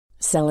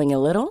Selling a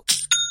little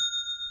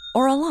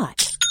or a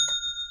lot?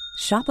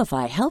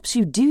 Shopify helps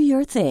you do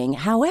your thing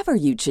however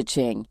you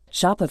cha-ching.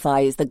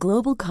 Shopify is the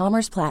global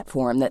commerce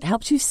platform that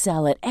helps you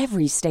sell at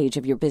every stage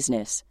of your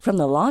business. From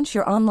the launch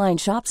your online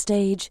shop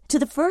stage to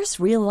the first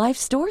real-life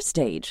store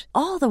stage,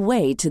 all the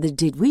way to the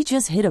did we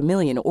just hit a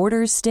million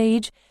orders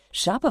stage.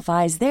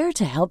 Shopify is there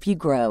to help you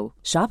grow.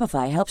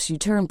 Shopify helps you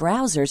turn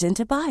browsers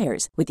into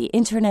buyers with the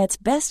internet's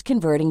best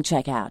converting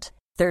checkout.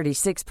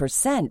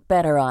 36%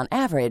 better on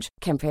average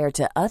compared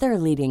to other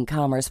leading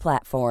commerce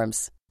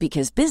platforms.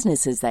 Because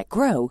businesses that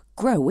grow,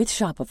 grow with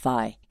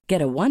Shopify.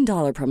 Get a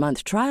 $1 per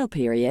month trial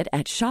period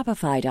at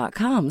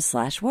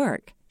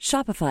shopify.com/work.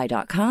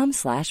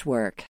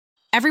 Shopify.com/work.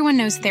 Everyone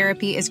knows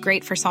therapy is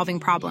great for solving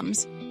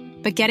problems.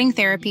 But getting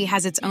therapy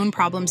has its own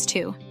problems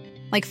too.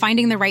 Like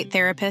finding the right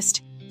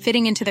therapist,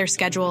 fitting into their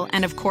schedule,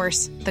 and of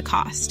course, the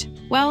cost.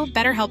 Well,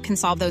 BetterHelp can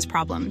solve those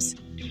problems.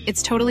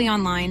 It's totally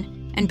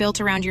online and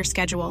built around your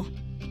schedule.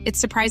 It's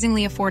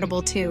surprisingly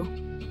affordable too.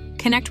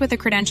 Connect with a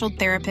credentialed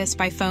therapist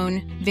by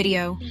phone,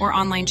 video, or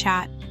online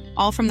chat,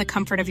 all from the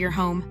comfort of your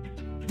home.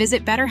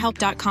 Visit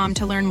BetterHelp.com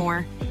to learn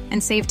more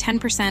and save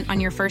 10% on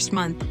your first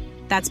month.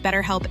 That's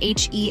BetterHelp,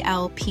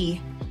 H-E-L-P.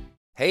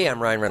 Hey,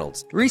 I'm Ryan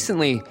Reynolds.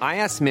 Recently, I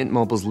asked Mint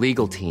Mobile's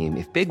legal team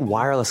if big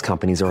wireless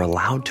companies are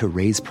allowed to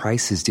raise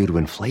prices due to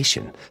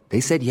inflation. They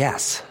said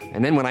yes.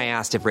 And then when I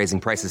asked if raising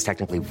prices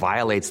technically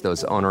violates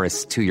those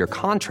onerous two-year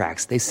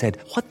contracts, they said,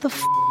 "What the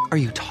f*** are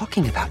you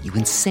talking about, you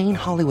insane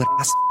Hollywood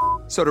ass?"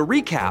 So to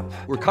recap,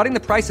 we're cutting the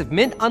price of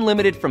Mint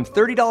Unlimited from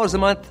 $30 a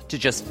month to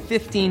just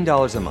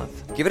 $15 a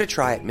month. Give it a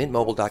try at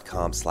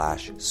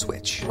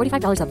mintmobile.com/switch.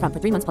 $45 up front for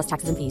 3 months plus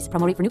taxes and fees.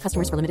 Promo rate for new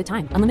customers for limited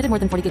time. Unlimited more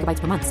than 40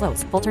 gigabytes per month.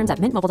 Slows full terms at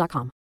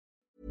mintmobile.com.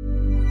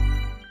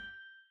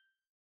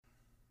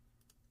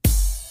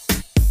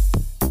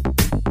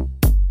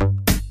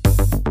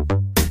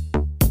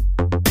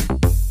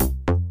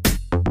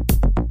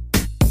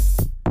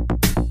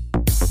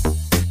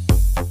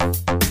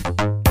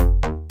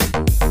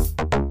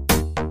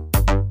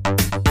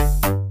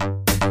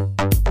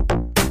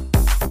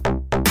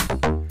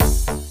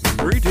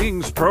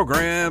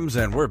 Programs,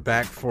 and we're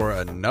back for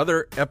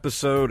another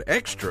episode,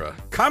 extra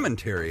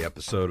commentary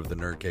episode of the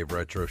Nerd Cave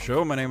Retro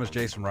Show. My name is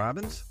Jason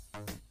Robbins.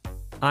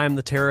 I'm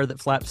the terror that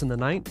flaps in the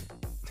night.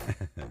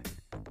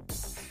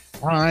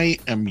 I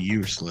am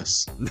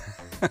useless.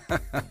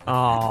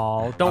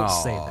 Oh, don't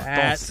say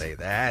that. Don't say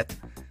that.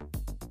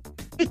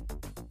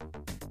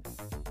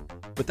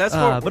 But that's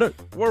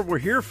what we're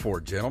here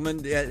for,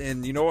 gentlemen.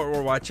 And you know what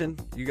we're watching?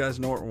 You guys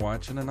know what we're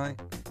watching tonight?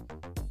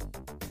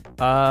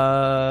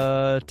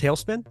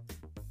 Tailspin?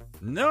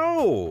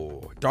 No,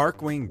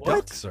 Darkwing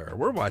Duck, sir.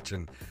 We're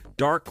watching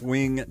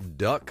Darkwing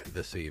Duck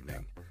this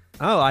evening.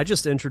 Oh, I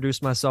just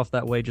introduced myself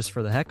that way just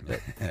for the heck of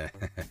it.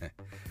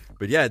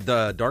 But yeah,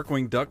 the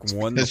Darkwing Duck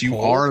won. Because you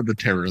are the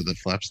terror that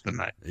flaps the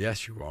night.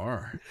 Yes, you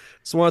are.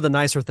 It's one of the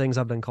nicer things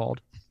I've been called.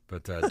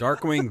 But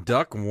Darkwing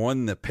Duck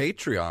won the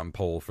Patreon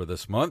poll for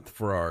this month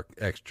for our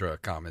extra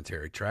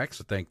commentary track.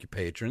 So thank you,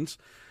 patrons,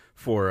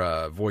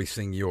 for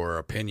voicing your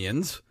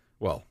opinions.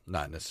 Well,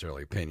 not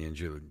necessarily opinions.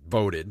 You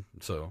voted,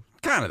 so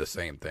kind of the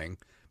same thing.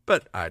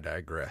 But I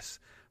digress.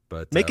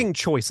 But making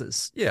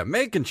choices. Yeah,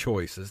 making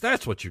choices.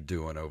 That's what you're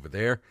doing over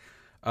there.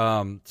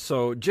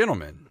 So,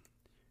 gentlemen,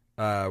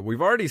 we've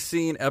already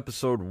seen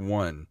episode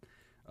 1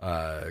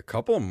 a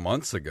couple of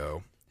months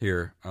ago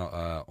here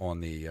on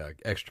the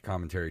extra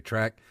commentary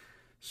track.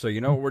 So you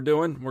know what we're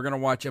doing? We're going to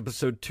watch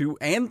episode 2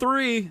 and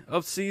 3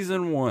 of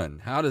season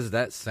 1. How does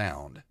that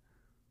sound?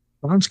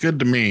 Sounds good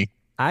to me.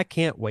 I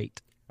can't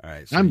wait. All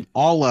right, so I'm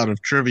all out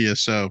of trivia,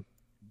 so.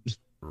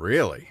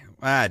 Really?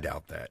 I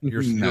doubt that.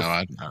 You're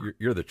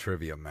the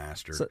trivia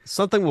master. So,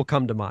 something will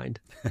come to mind.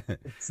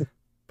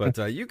 But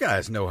you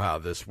guys know how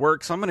this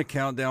works. I'm going to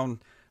count down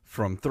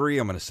from 3.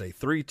 I'm going to say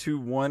 3, 2,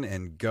 1,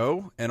 and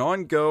go. And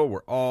on go,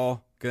 we're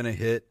all going to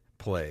hit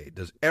play.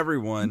 Does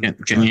everyone...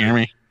 Can you hear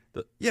me?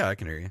 Yeah, I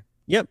can hear you.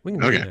 Yep, we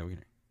can hear you.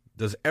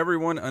 Does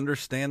everyone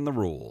understand the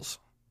rules?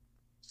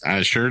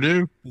 I sure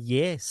do.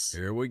 Yes.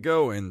 Here we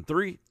go in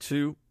 3,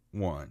 2,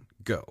 1,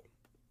 go.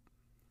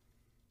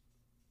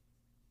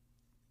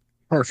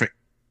 Perfect.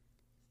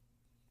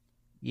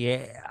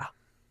 Yeah.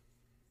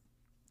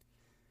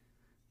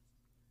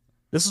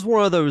 This is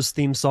one of those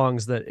theme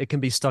songs that it can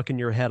be stuck in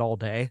your head all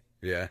day.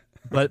 Yeah.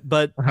 But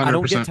 100%. I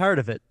don't get tired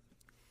of it.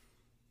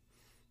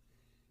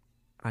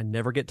 I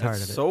never get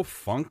tired of it. So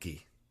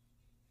funky.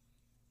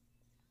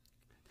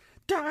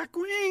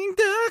 Darkwing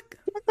Duck.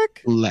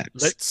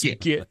 Let's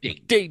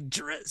get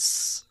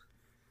dangerous.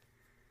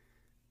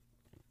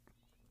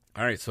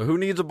 All right, so who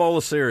needs a bowl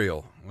of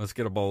cereal? Let's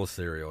get a bowl of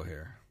cereal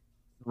here.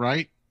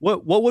 Right?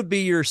 What would be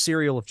your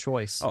cereal of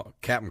choice? Oh,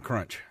 Captain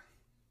Crunch.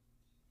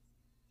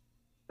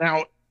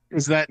 Now,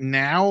 is that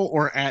now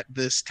or at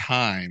this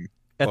time?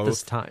 At Both.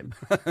 This time.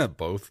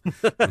 Both.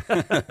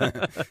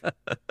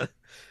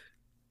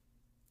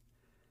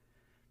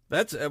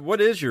 That's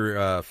what is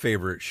your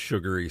favorite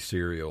sugary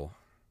cereal?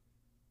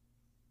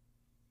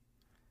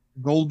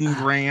 Golden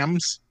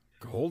Grams.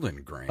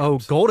 Golden Grams. Oh,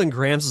 Golden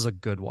Grams is a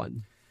good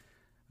one.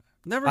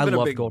 I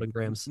love Golden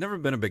Grams. Never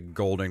been a big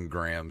Golden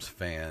Grams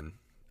fan.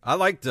 I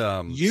liked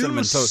You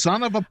cinnamon toast.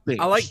 son of a bitch.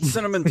 I like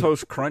Cinnamon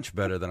Toast Crunch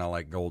better than I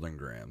like Golden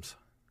Grams.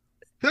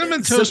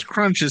 Cinnamon Toast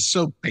Crunch is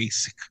so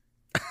basic.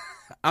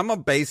 I'm a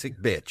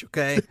basic bitch,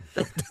 okay?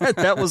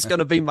 That was going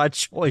to be my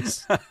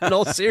choice. In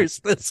all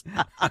seriousness.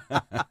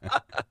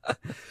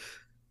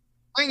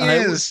 Thing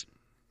is,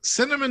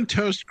 Cinnamon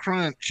Toast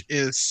Crunch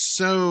is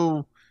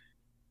so,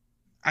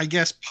 I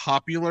guess,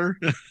 popular.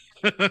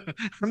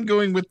 I'm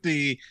going with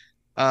the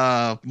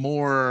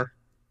more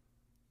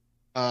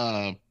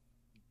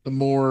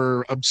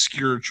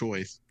obscure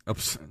choice.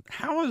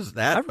 How is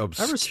that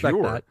obscure? I respect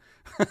that.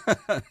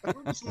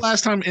 When was the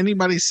last time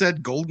anybody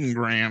said Golden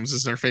Grams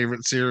is their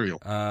favorite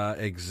cereal?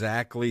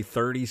 Exactly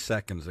 30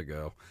 seconds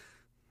ago.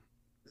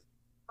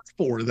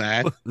 For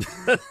that.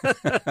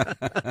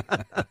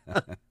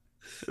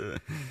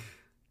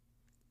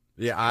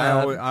 Yeah,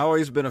 I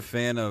always been a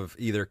fan of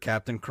either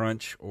Captain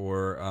Crunch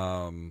or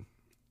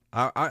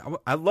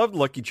I loved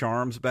Lucky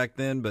Charms back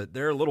then, but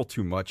they're a little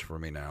too much for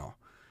me now.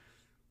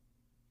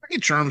 Lucky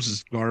Charms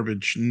is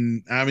garbage.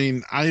 I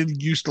mean, I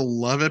used to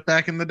love it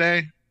back in the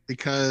day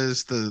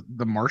because the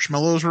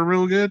marshmallows were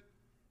real good,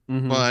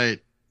 but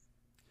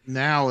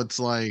now it's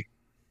like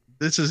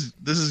this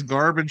is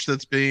garbage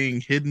that's being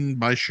hidden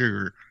by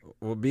sugar.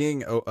 Well,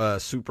 being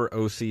super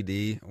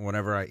OCD,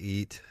 whenever I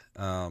eat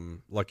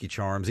Lucky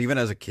Charms, even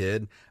as a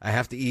kid, I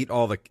have to eat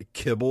all the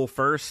kibble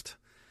first.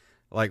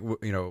 Like,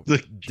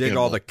 dig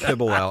all the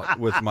kibble out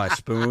with my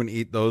spoon,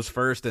 eat those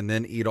first, and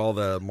then eat all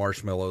the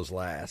marshmallows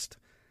last.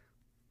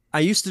 I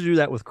used to do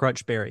that with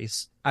Crunch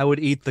Berries. I would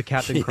eat the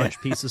Captain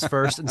Crunch pieces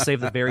first and save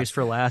the berries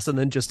for last and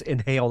then just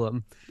inhale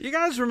them. You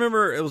guys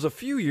remember it was a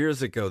few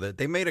years ago that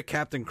they made a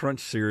Captain Crunch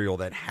cereal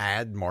that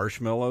had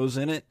marshmallows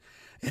in it,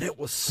 and it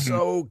was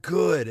so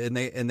good, and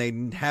they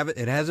have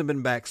it hasn't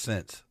been back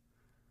since.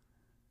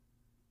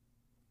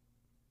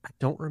 I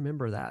don't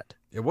remember that.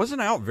 It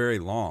wasn't out very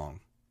long.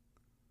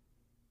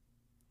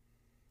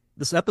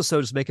 This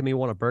episode is making me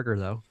want a burger,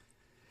 though.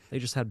 They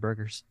just had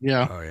burgers.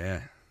 Yeah. Oh,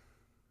 yeah.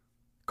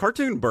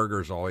 Cartoon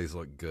burgers always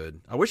look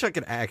good. I wish I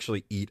could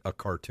actually eat a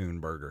cartoon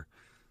burger.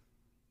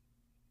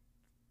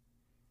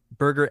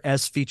 Burger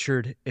as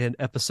featured in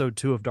episode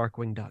 2 of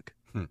Darkwing Duck.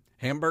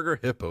 Hamburger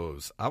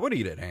hippos. I would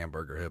eat at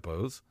Hamburger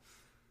Hippos.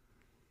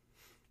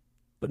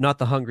 But not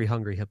the hungry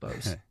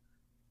hippos.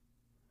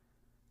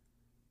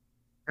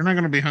 You're not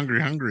going to be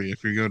hungry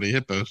if you go to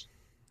Hippos.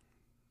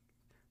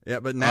 Yeah,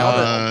 but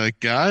now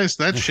guys,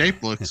 that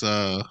shape looks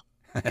that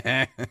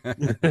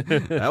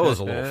was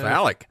a little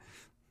phallic.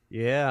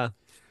 Yeah.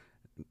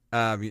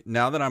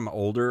 Now that I'm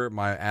older,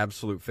 my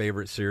absolute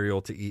favorite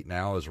cereal to eat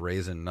now is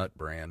Raisin Nut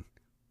Bran.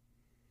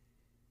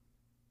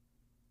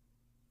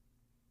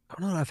 I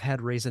don't know if I've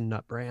had Raisin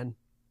Nut Bran.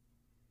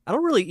 I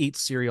don't really eat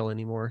cereal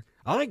anymore.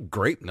 I like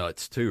grape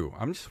nuts too.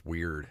 I'm just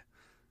weird.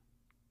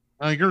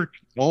 You're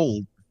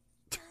old.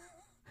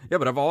 Yeah,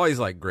 but I've always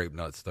liked grape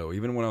nuts though,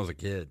 even when I was a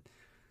kid.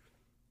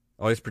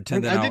 I always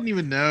pretended I didn't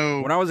even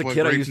know when I was a what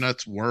kid. Grape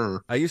nuts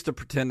were. I used to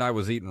pretend I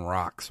was eating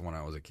rocks when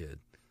I was a kid.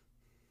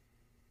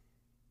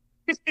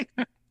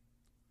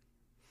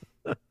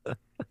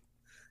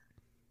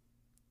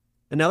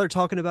 And now they're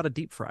talking about a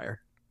deep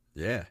fryer.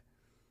 Yeah.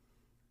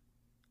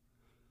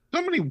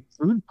 So many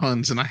food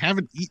puns, and I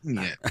haven't eaten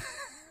yet.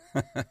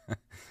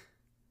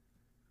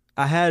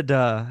 I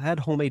had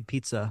homemade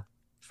pizza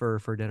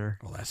for dinner.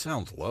 Well, that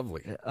sounds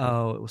lovely.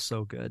 Oh, it was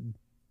so good.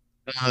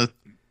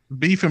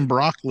 Beef and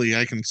broccoli,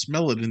 I can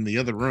smell it in the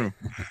other room.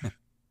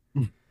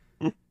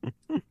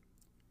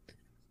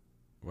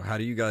 Well, how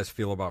do you guys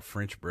feel about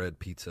French bread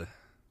pizza?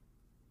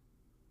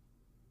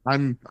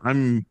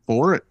 I'm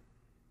for it.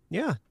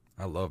 Yeah.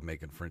 I love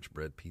making French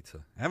bread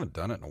pizza. I haven't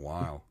done it in a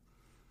while.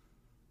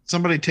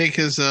 Somebody take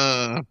his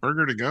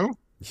burger to go?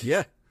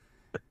 Yeah.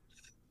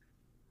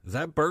 Does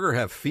that burger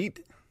have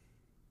feet?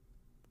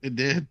 It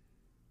did.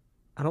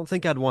 I don't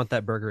think I'd want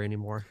that burger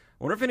anymore.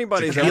 I wonder if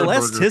anybody's The ever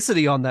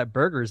elasticity on that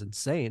burger is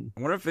insane.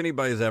 I wonder if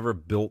anybody's ever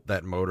built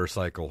that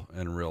motorcycle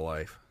in real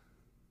life.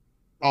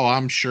 Oh,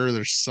 I'm sure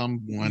there's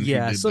someone.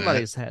 Yeah, who did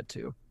somebody's had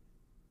to.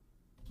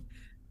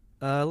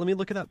 Let me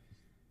look it up.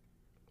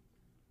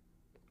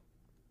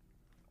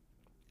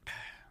 I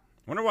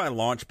wonder why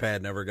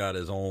Launchpad never got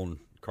his own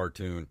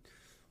cartoon.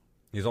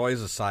 He's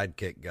always a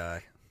sidekick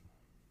guy.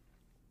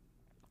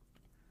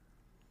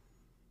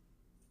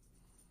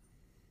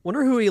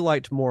 Wonder who he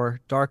liked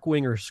more,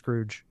 Darkwing or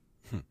Scrooge?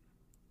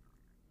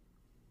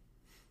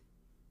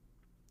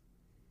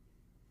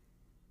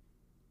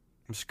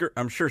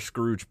 I'm sure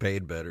Scrooge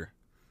paid better.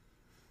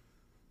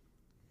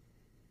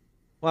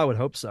 Well, I would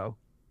hope so.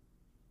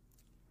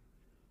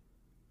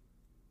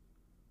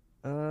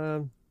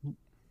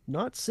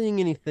 Not seeing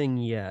anything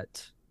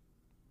yet.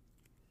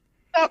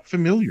 Not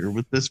familiar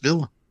with this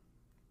villain.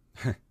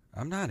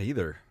 I'm not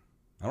either.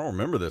 I don't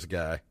remember this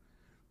guy.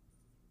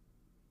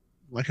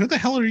 Like, who the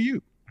hell are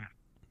you?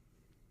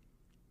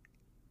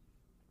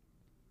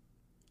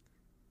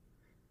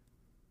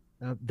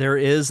 There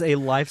is a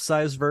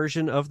life-size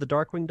version of the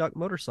Darkwing Duck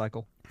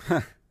motorcycle.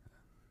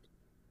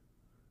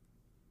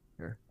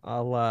 Here,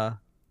 I'll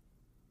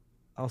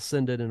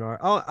send it in our.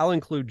 I'll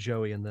include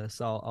Joey in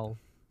this. I'll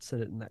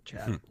send it in that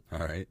chat. All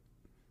right.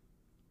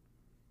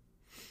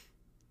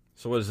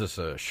 So what is this?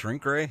 A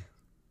shrink ray? Is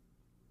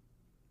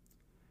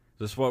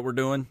this what we're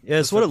doing? Yeah,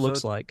 it's what it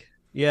looks like.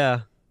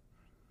 Yeah.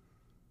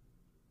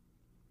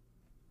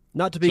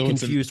 Not to be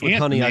confused with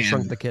Honey, I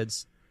Shrunk the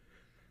Kids.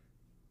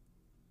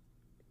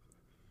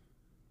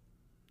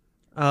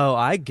 Oh,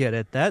 I get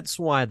it. That's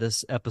why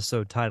this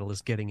episode title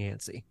is Getting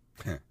Antsy.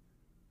 They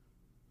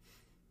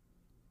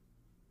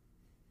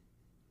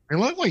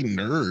look like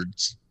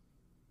nerds.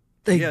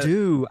 They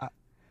do.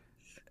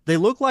 They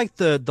look like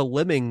the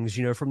lemmings,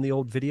 from the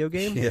old video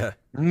game. Yeah.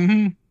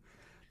 Mm-hmm.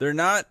 They're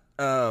not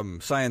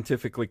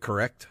scientifically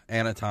correct,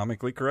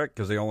 anatomically correct,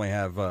 because they only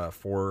have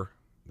 4.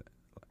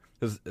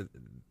 Because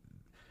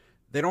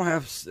they don't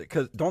have.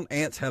 Because don't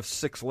ants have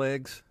 6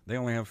 legs? They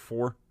only have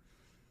 4.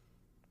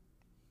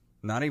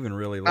 Not even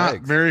really legs.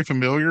 Not very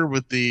familiar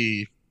with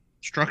the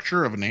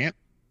structure of an ant.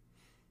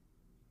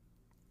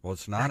 Well,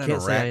 it's not I an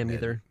can't say I am arachnid,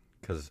 either.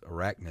 because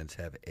arachnids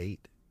have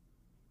 8.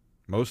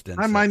 Most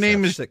insects my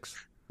name have is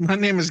 6. My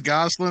name is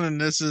Goslin, and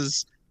this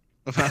is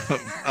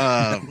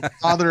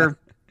Father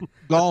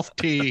Golf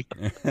Tee.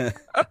 It's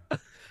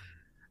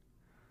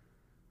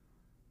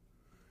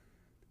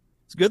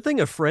a good thing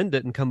a friend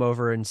didn't come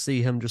over and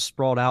see him just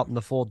sprawled out in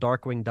the full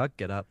Darkwing Duck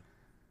getup.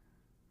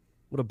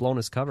 Would have blown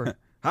his cover.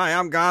 Hi,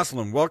 I'm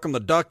Goslin. Welcome to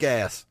Duck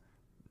Ass.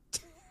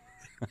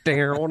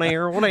 Down.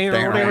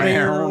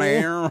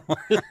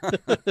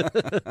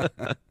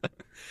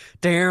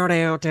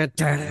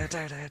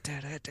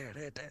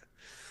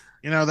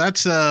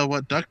 That's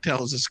what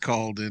DuckTales is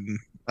called in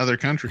other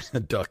countries.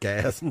 Duck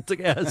Ass.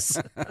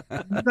 Yes.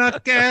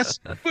 Duck ass.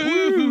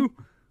 Woo!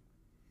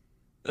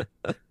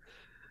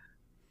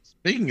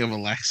 Speaking of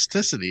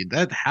elasticity,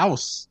 that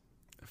house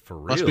For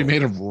real. must be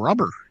made of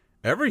rubber.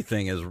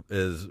 Everything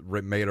is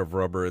made of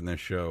rubber in this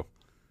show.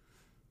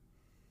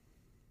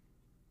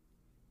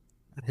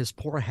 His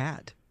poor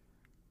hat.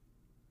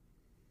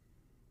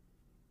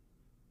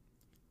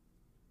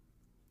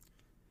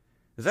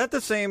 Is that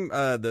the same,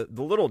 the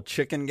little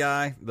chicken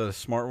guy, the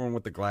smart one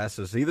with the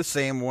glasses? Is he the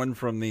same one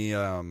from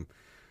the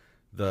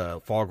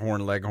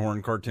Foghorn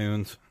Leghorn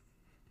cartoons?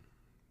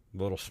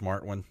 Little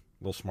smart one,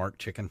 little smart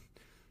chicken.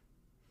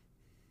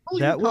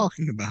 What are you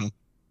talking about?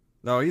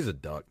 No, he's a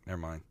duck. Never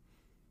mind.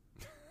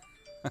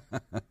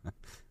 Are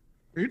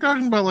you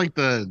talking about like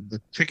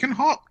the chicken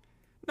hawk?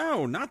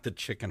 No, not the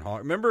chicken hawk.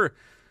 Remember,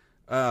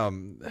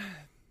 Foghorn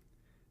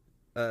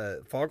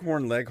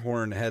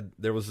Leghorn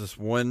there was this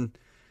one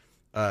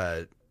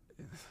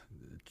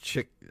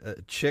chick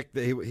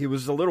that he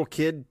was a little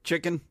kid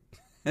chicken,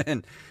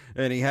 and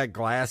he had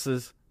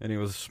glasses and he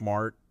was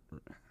smart.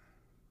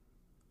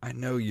 I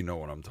know you know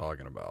what I'm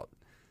talking about.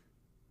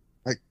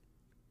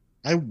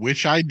 I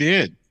wish I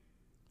did.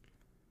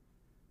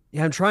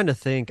 Yeah, I'm trying to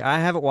think. I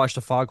haven't watched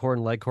a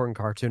Foghorn Leghorn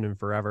cartoon in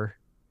forever.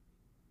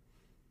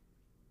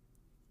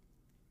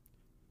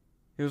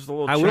 He was the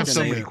little I chicken. have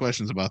so many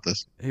questions about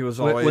this. He was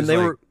always when they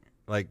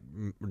like,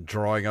 were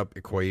drawing up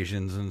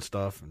equations and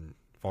stuff, and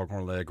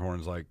Foghorn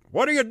Leghorn's like,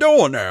 "What are you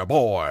doing there,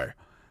 boy?"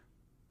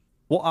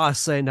 Well, I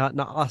say, not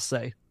I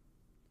say.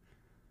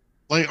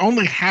 Like,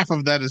 only half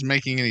of that is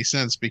making any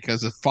sense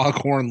because of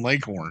Foghorn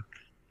Leghorn.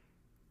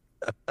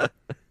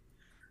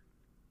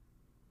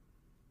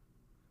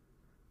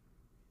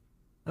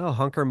 Oh,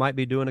 Hunker might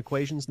be doing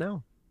equations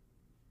now.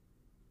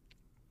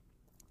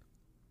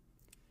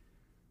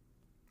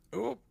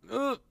 Oh,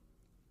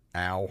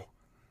 ow.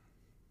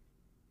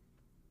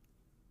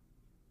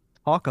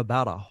 Talk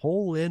about a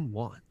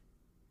hole-in-one.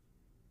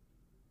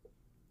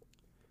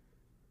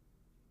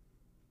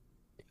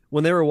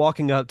 When they were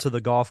walking up to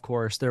the golf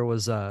course, there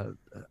was a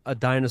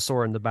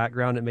dinosaur in the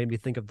background. It made me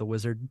think of the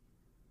Wizard.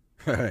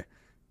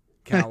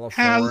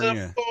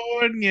 California.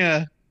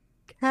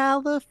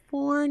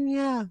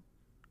 California.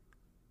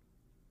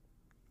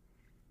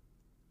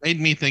 Made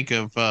me think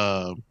of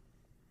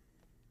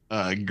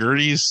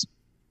Gertie's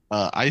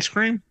ice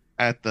cream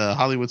at the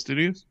Hollywood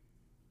Studios.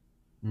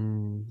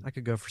 I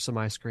could go for some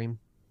ice cream.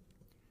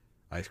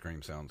 Ice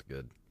cream sounds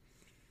good.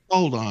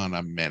 Hold on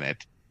a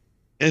minute.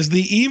 Is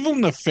the evil,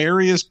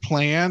 nefarious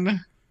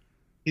plan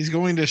he's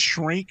going to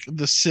shrink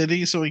the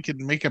city so he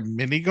can make a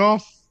mini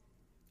golf?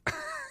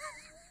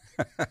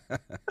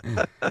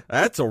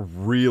 That's a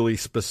really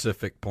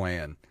specific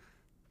plan.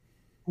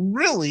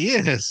 Really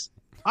is.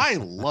 I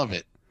love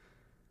it.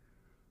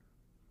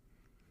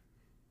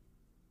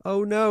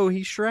 Oh no,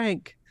 he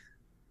shrank.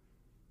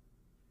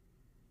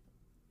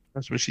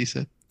 That's what she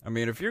said. I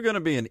mean, if you're going to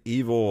be an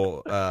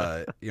evil,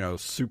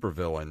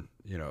 supervillain,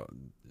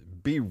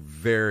 be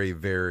very,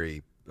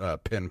 very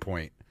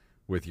pinpoint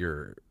with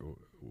your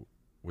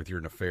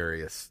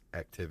nefarious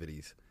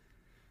activities.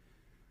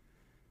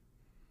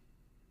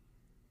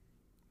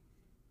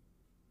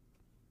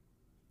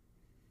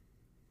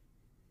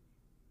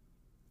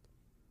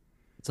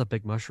 It's a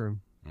big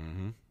mushroom.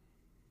 Mm-hmm.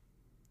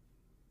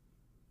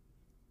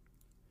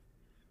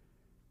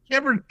 You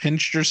ever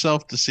pinched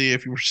yourself to see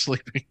if you were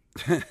sleeping?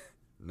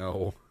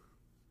 No.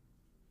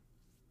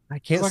 I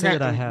can't say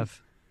that I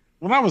have.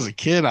 When I was a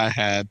kid, I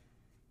had,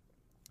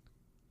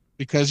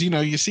 because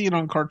you see it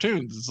on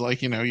cartoons. It's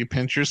like you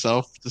pinch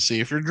yourself to see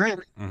if you're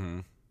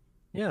dreaming,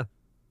 Yeah.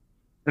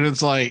 and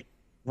it's like,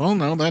 well,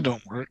 no, that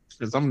don't work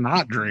because I'm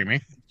not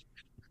dreaming.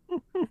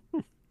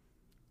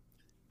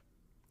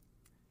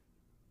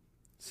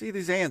 See,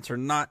 these ants are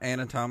not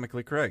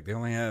anatomically correct. They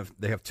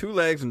have 2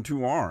 legs and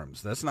 2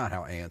 arms. That's not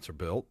how ants are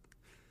built.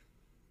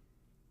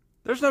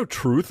 There's no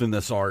truth in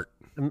this art.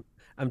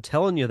 I'm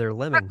telling you, they're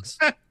lemmings.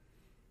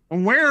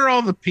 And where are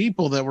all the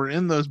people that were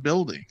in those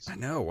buildings? I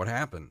know. What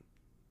happened?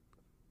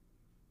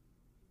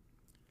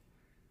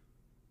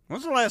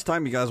 When's the last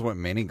time you guys went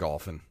mini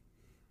golfing?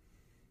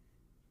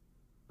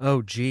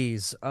 Oh,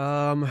 geez.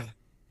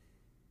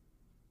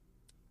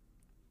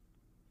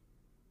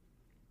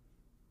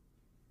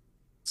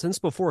 Since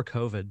before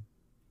COVID.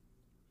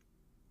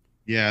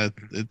 Yeah,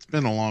 it's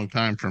been a long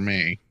time for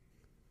me.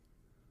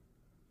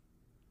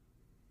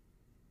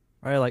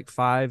 Probably like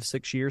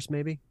 5-6 years,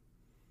 maybe.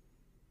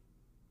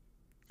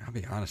 I'll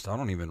be honest, I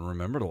don't even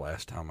remember the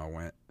last time I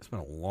went. It's been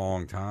a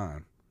long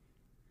time.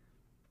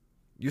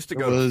 Used to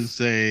go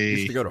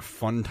to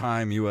Fun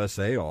Time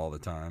USA all the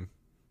time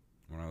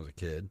when I was a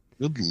kid.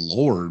 Good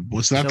Lord.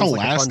 Was that Sounds the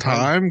like a last fun time.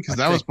 time? Because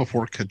that was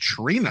before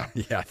Katrina.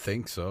 Yeah, I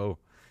think so.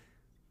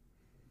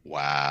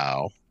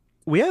 Wow.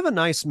 We have a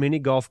nice mini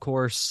golf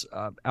course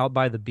out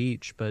by the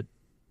beach, but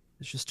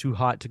it's just too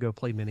hot to go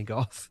play mini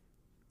golf.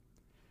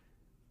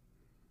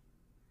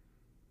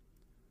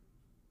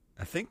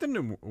 I think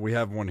we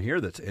have one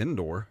here that's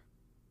indoor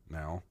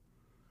now.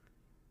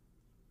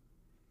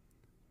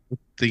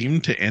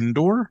 Themed to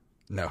indoor?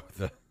 No,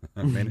 the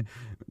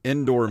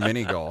indoor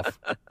mini golf.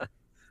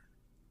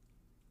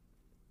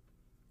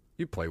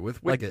 You play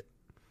with Wicket.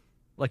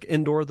 Like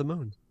Indoor the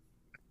Moon.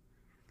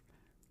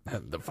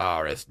 The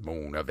forest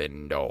moon of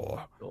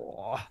Endor.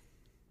 Oh.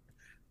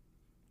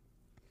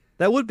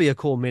 That would be a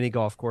cool mini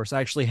golf course.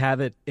 Actually have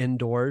it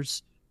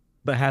indoors,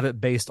 but have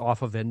it based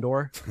off of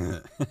indoor.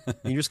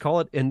 You just call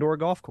it indoor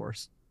golf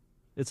course.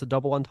 It's a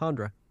double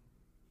entendre.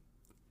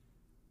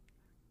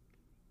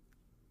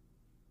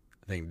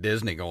 I think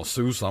Disney gonna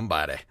sue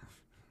somebody.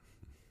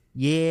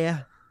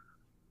 Yeah.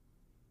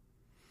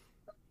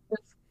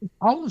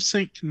 All of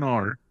St.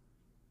 Canard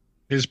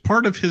is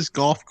part of his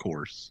golf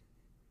course.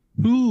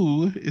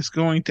 Who is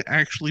going to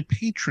actually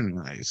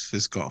patronize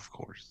his golf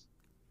course?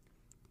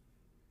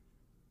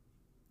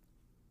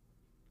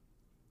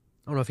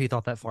 I don't know if he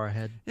thought that far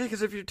ahead. Yeah,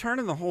 because if you're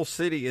turning the whole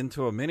city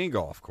into a mini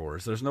golf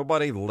course, there's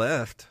nobody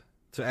left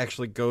to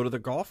actually go to the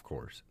golf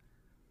course.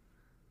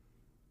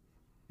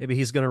 Maybe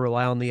he's going to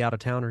rely on the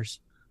out-of-towners.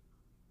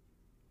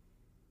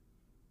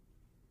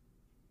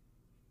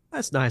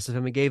 That's nice of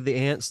him. He gave the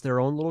ants their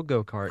own little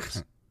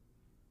go-karts.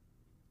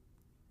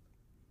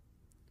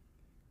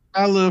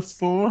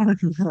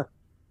 California.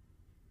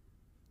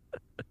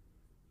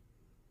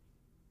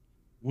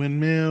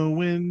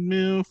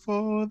 Windmill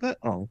for the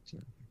altar.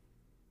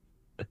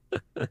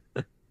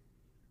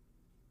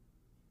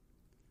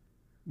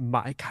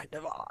 My kind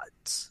of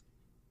odds.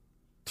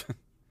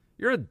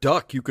 You're a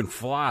duck. You can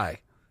fly.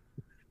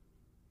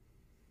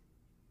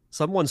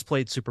 Someone's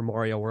played Super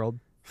Mario World.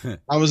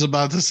 I was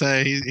about to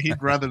say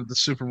he'd rather the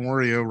Super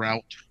Mario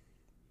route.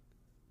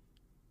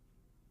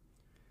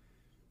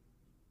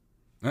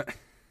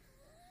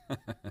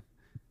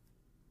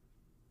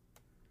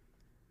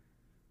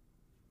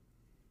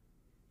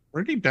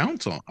 Where'd he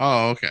bounce on?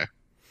 Oh, okay.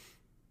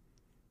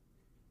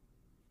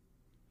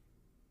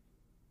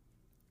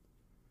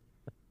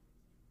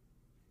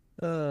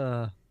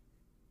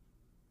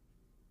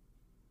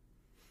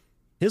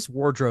 His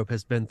wardrobe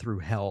has been through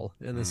hell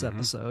in this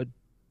episode.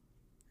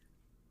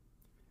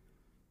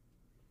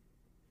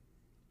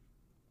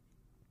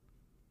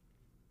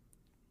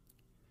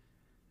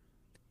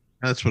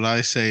 That's what I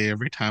say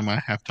every time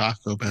I have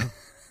Taco Bell.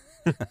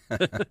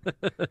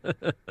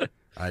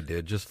 I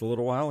did just a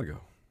little while ago.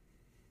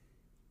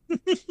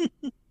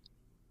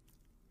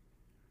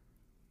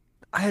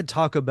 I had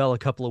Taco Bell a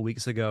couple of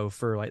weeks ago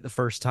for like the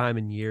first time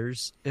in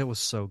years. It was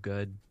so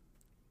good.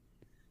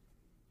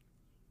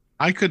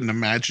 I couldn't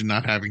imagine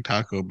not having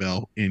Taco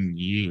Bell in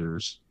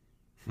years.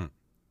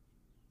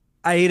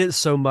 I ate it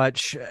so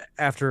much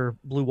after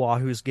Blue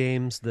Wahoo's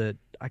games that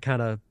I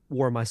kind of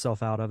wore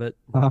myself out of it.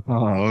 Oh,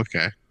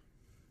 okay.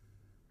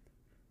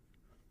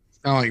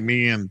 Kind of like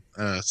me and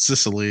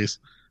Sicily's.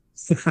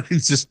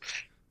 It's just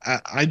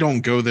I don't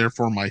go there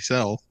for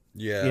myself.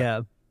 Yeah.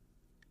 Yeah.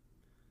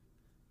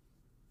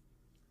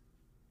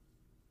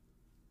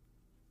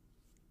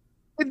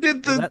 I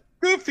did the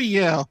Goofy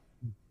yell.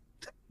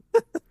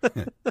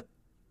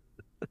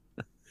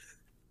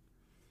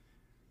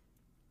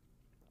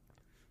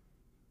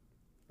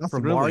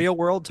 From Mario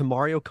World to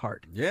Mario Kart.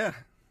 Yeah.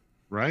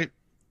 Right?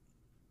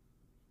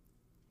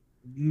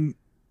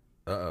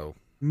 Uh-oh.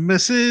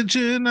 Message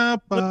in a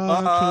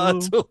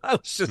bottle. I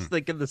was just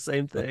thinking the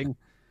same thing.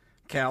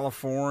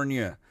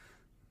 California.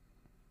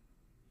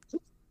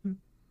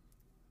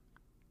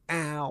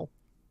 Ow.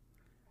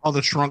 All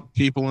the shrunk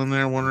people in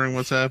there wondering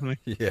what's happening.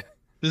 Yeah.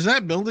 Does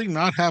that building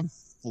not have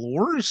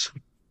floors?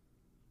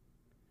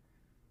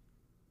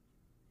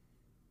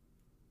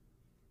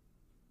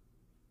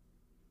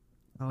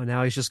 Oh,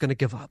 now he's just going to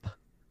give up.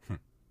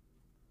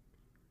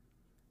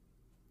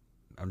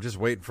 I'm just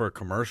waiting for a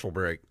commercial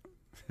break.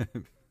 I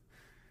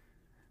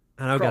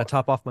know, got to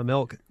top off my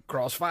milk.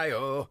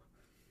 Crossfire.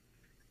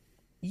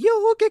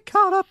 You'll get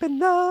caught up in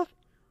the...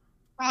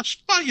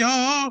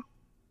 Crossfire.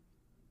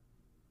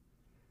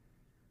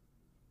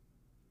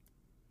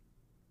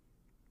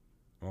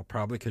 Well,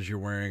 probably because you're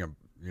wearing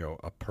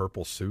a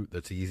purple suit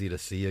that's easy to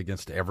see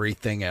against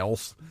everything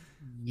else.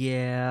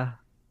 Yeah.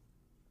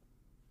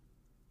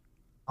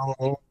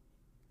 Oh,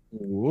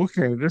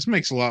 okay. This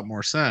makes a lot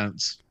more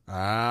sense.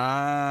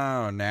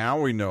 Ah, now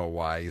we know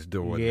why he's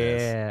doing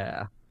this.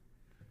 Yeah.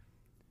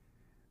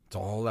 It's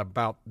all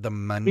about the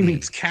money. He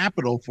needs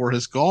capital for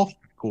his golf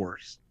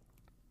course.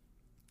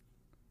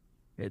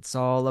 It's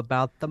all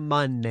about the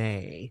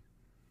money.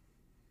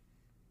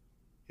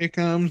 Here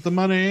comes the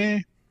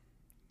money.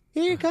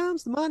 Here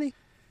comes the money.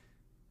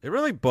 It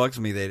really bugs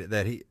me that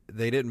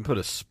they didn't put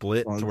a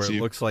split to where it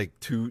looks like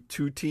two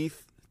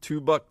teeth,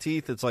 two buck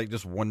teeth. It's like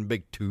just one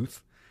big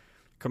tooth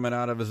coming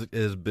out of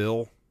his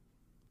bill.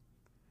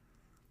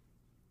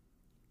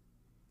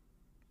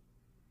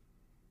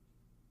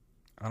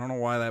 I don't know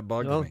why that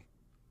bugs me.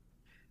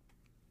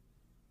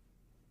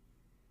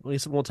 At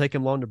least it won't take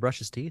him long to brush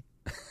his teeth.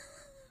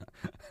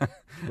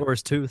 Or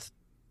his tooth.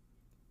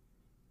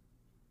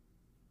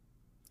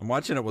 I'm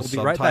watching it with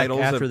subtitles,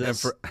 subtitles, after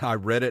this. I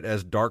read it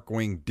as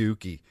Darkwing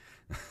Dookie.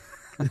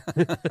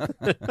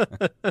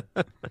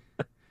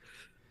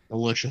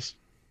 Delicious.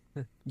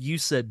 You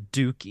said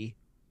Dookie.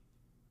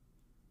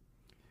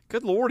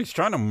 Good Lord, he's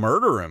trying to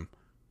murder him.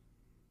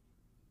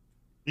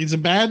 He's a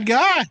bad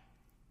guy.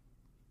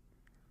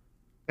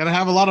 Gotta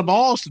have a lot of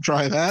balls to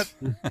try that.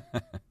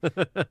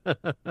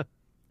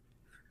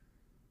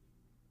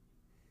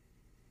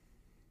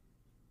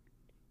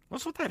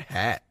 What's with that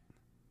hat?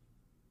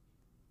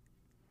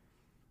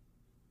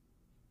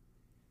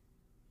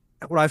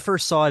 When I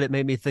first saw it, it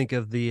made me think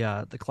of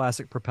the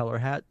classic propeller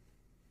hat.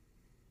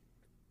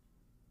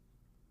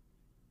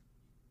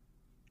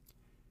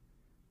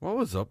 What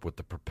was up with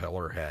the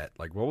propeller hat?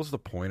 Like, what was the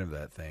point of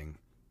that thing?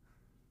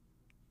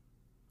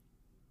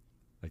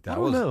 Like I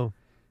don't know.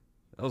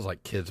 That was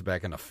like kids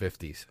back in the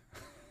 50s.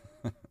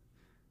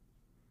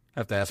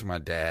 Have to ask my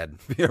dad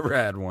if he ever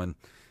had one.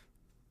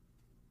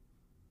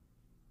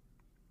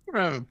 You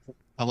have a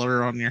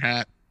propeller on your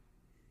hat.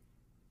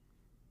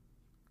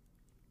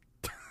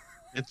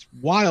 It's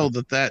wild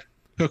that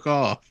took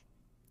off.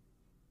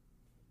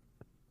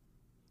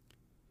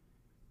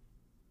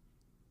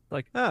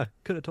 Like,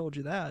 could have told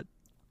you that.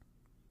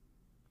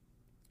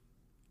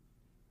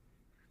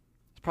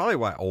 It's probably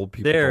why old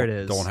people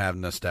don't have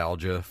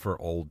nostalgia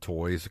for old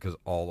toys, because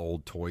all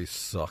old toys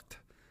sucked.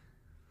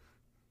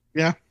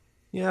 Yeah.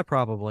 Yeah,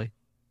 probably.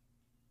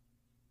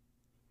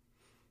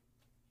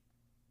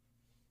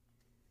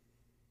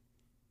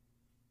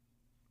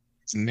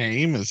 His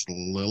name is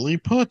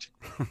Lilliput.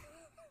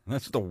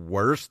 That's the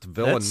worst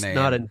villain That's name.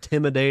 not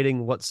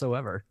intimidating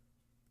whatsoever.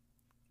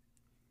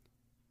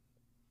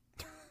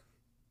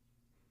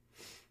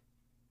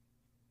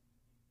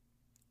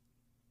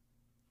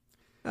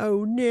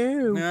 Oh,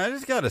 no. Yeah, I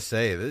just got to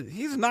say that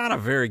he's not a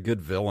very good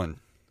villain.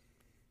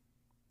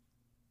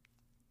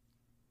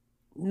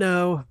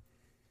 No.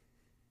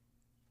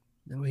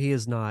 No, he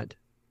is not.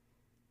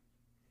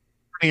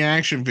 How many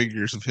action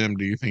figures of him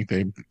do you think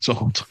they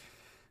sold?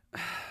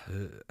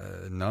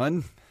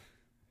 None.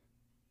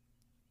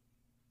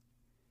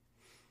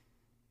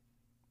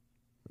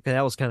 Okay,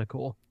 that was kind of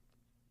cool.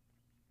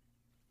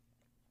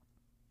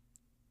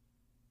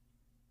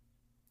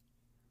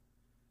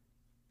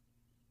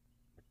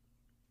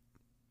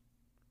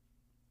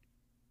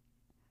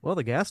 Well,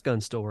 the gas gun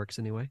still works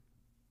anyway.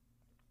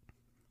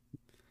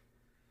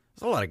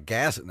 There's a lot of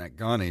gas in that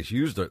gun. He's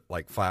used it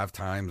like 5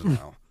 times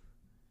now.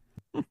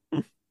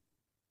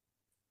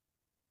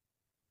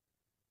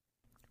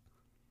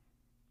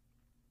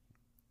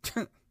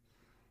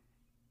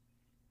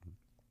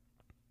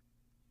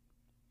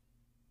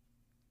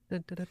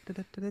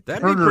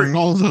 Murdering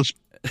all of those.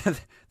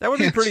 That would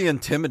be pretty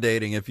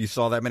intimidating if you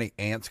saw that many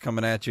ants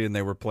coming at you and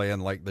they were playing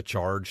like the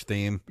Charge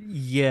theme.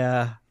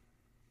 Yeah.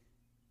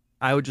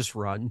 I would just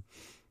run.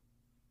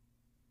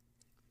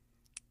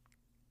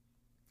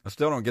 I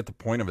still don't get the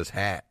point of his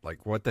hat.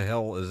 Like, what the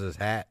hell is his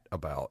hat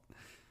about?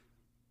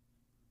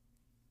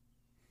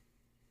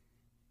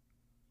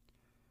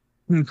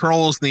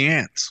 Controls the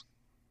ants.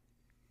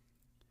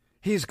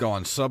 He's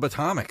gone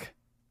subatomic.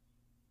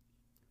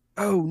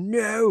 Oh,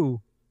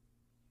 no.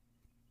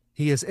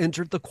 He has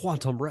entered the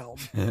quantum realm.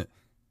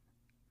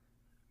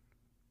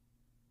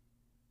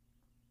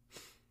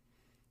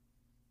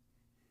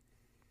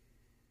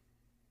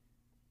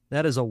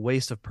 That is a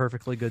waste of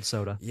perfectly good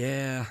soda.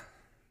 Yeah.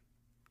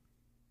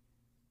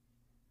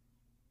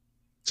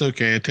 It's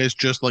okay. It tastes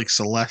just like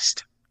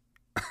Celeste.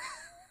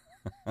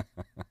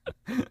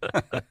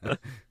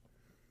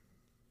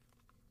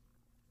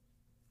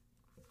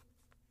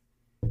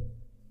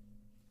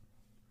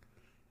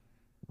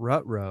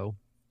 Ruh-roh.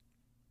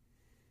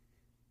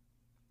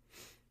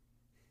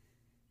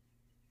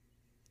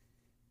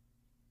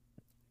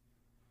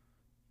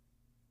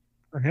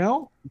 The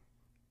hell?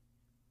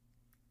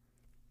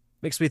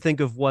 Makes me think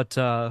of what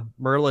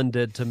Merlin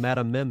did to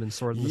Madame Mim in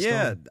Sword in the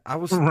Yeah, Stone. I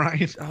was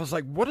Right. I was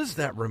like, what does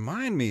that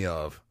remind me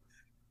of?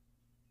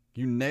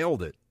 You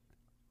nailed it.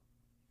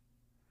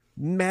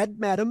 Mad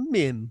Madame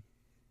Mim.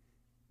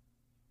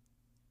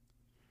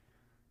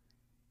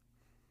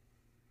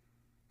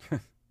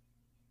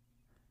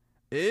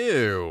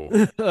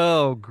 Ew.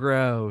 Oh,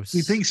 gross.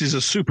 He thinks he's a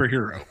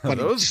superhero, but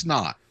Those- he's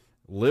not.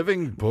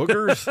 Living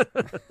boogers?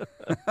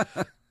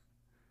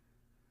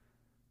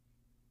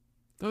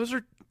 Those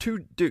are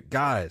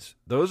guys,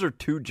 those are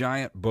two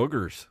giant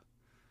boogers.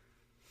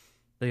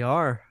 They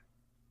are.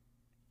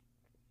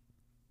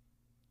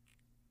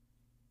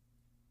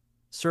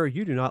 Sir,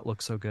 you do not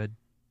look so good.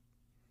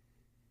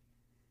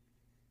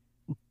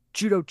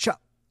 Judo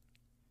chop.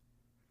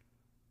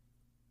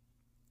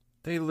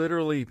 They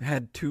literally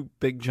had two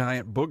big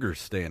giant boogers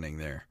standing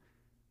there.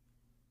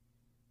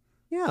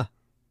 Yeah.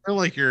 I feel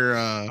like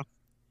you're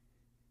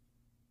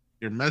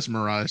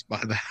mesmerized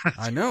by that.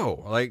 I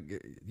know. Like,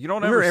 you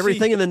don't Remember, ever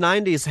everything see... in the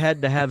 90s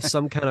had to have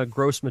some kind of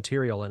gross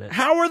material in it.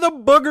 How are the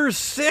boogers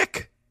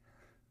sick?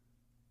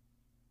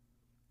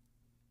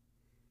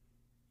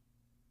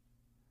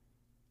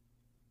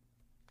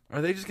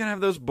 Are they just going to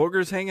have those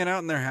boogers hanging out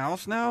in their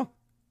house now?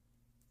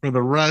 For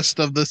the rest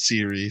of the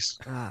series.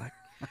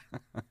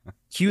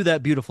 Cue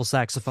that beautiful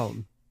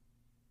saxophone.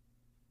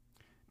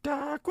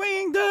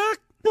 Darkwing Duck.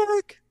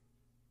 Duck.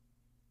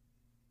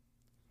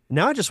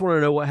 Now I just want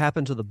to know what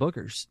happened to the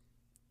boogers.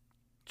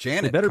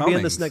 Janet They better Cummings. be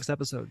in this next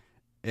episode.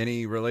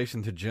 Any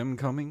relation to Jim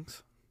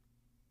Cummings?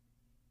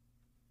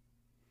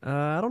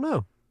 I don't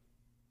know.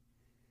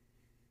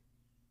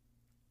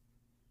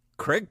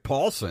 Craig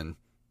Paulson.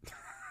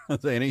 Is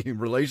there any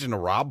relation to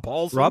Rob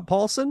Paulson? Rob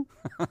Paulson?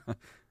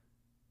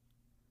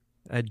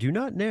 I do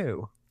not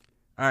know.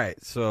 All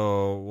right,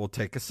 so we'll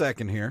take a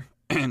second here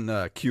and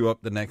queue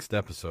up the next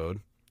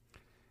episode.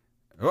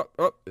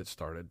 Oh, it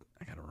started.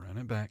 I got to run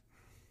it back.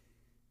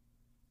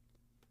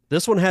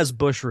 This one has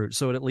Bushroot,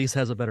 so it at least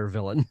has a better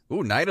villain.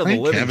 Ooh, Night of the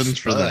Thank Living heavens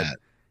for Spud.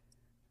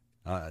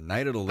 that.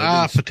 Night of the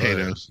Living Spud.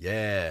 Potatoes.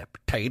 Yeah,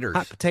 potatoes.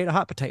 Hot potato,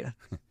 hot potato.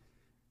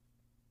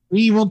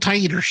 Evil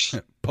taters.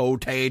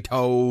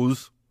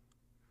 Potatoes.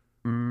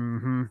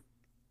 Mm-hmm.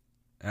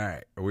 All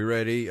right, are we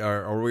ready?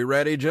 Are we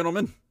ready,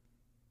 gentlemen?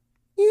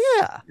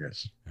 Yeah.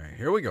 Yes. All right,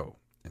 here we go.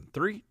 In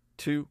 3,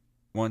 2,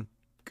 1,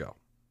 go.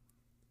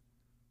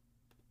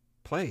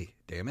 Play,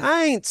 damn it.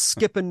 I ain't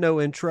skipping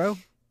no intro.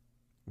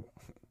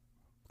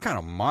 What kind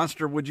of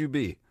monster would you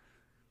be?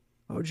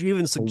 Why would you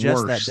even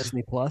suggest that, worst.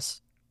 Disney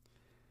Plus?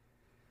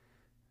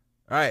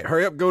 All right,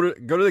 hurry up. Go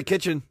to the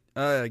kitchen.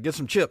 Get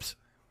some chips.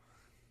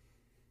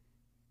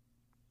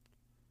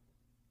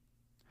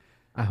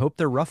 I hope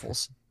they're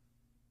Ruffles.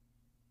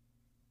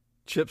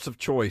 Chips of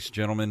choice,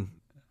 gentlemen.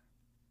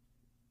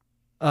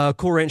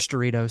 Cool Ranch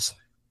Doritos.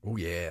 Oh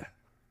yeah,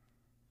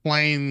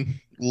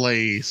 Plain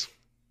Lays.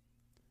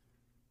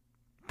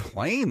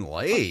 plain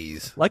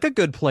Lay's. Like a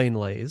good plain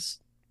Lay's.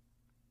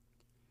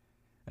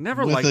 I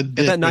never With liked. a Get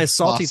dip that nice if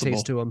salty possible.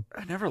 taste to them.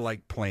 I never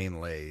liked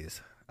plain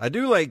Lay's. I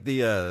do like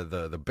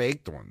the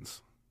baked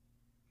ones.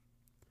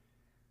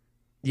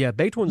 Yeah,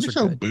 baked ones You're are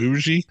so good.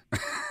 bougie.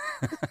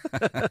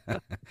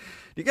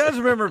 You guys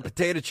remember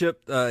potato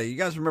chip? You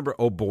guys remember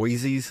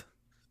O'Boise's?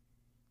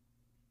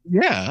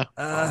 Yeah.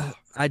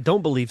 I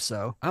don't believe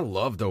so. I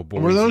loved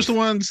O'Boise's. Were those the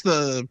ones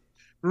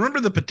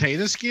remember the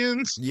potato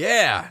skins?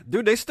 Yeah,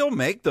 dude, they still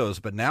make those,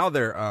 but now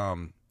they're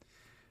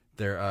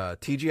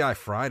TGI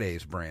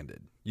Fridays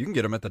branded. You can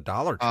get them at the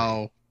Dollar Tree.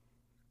 Oh.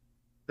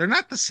 They're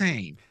not the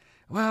same.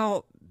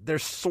 Well, they're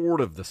sort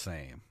of the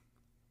same.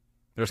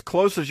 They're as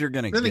close as you're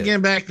going to Then get.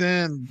 again, back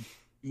then,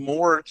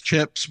 more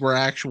chips were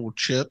actual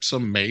chips, so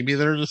maybe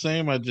they're the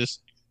same. I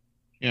just,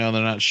 they're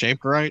not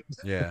shaped right.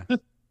 Yeah.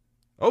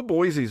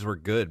 O'Boise's were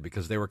good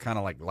because they were kind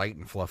of like light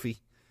and fluffy.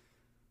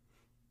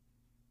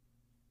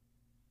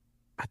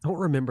 I don't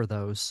remember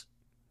those.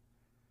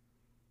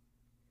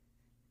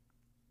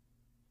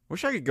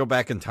 Wish I could go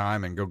back in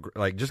time and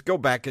just go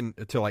back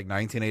until like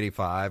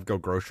 1985, go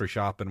grocery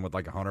shopping with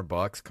like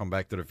 $100, come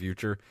back to the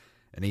future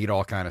and eat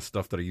all kind of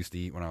stuff that I used to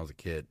eat when I was a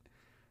kid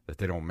that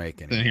they don't make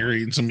anymore. Then you're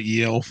eating some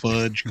EL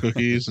fudge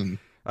cookies and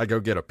I go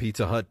get a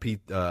Pizza Hut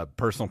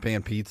personal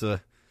pan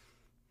pizza.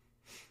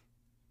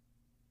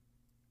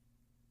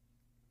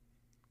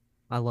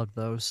 I loved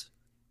those.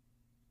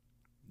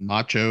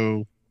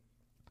 macho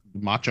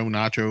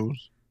nachos.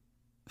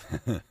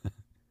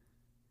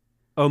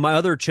 Oh, my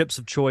other chips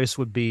of choice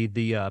would be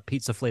the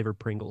pizza flavored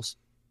Pringles.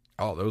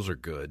 Oh, those are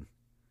good.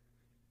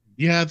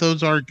 Yeah,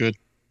 those are good.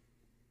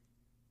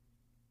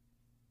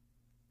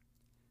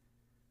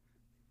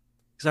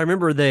 Because I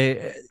remember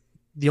the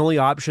only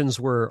options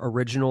were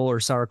original or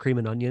sour cream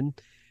and onion.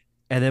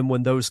 And then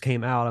when those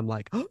came out, I'm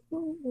like, oh,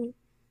 and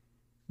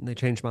they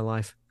changed my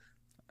life.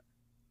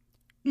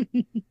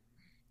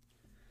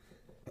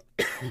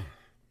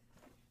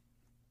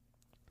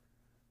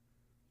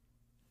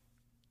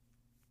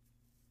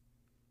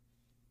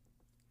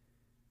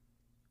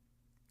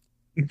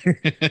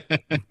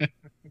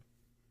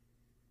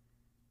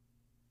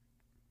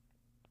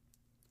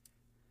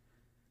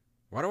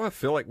 Why do I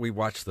feel like we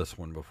watched this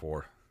one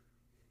before?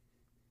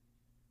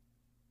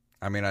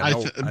 I mean, I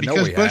know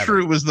because we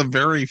Bushroot was the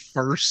very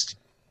first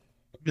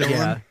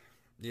villain.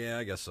 Yeah,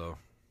 I guess so.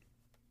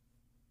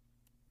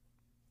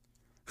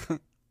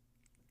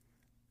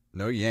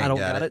 No, you ain't I don't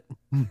got it.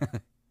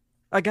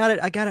 I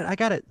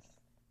got it.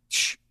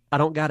 Shh, I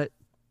don't got it.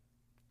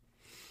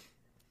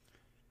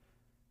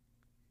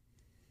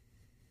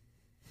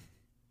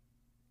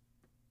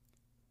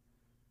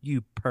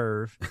 You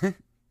perv.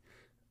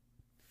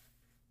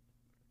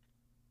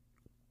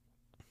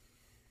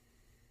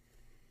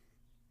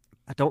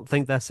 I don't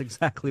think that's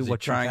exactly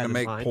what you're trying to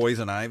make mind.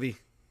 poison ivy.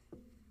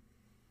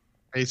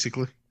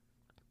 Basically.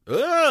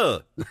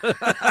 Ugh.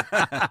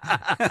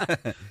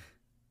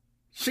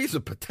 She's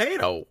a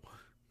potato.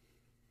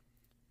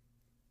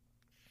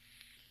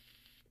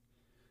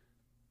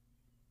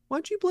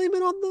 Why'd you blame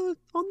it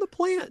on the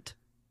plant?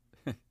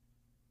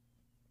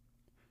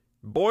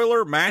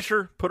 Boiler,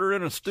 masher, put her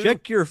in a stew.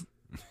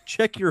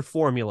 Check your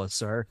formula,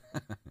 sir.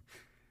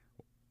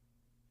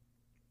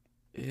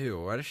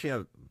 Ew, why does she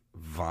have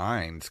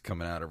vines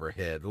coming out of her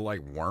head? They're like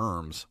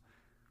worms.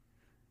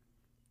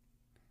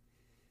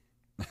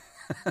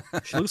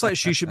 She looks like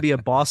she should be a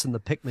boss in the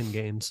Pikmin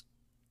games.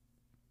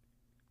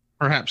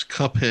 Perhaps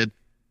Cuphead.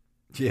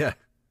 Yeah.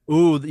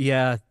 Ooh,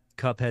 yeah,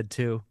 Cuphead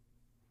too.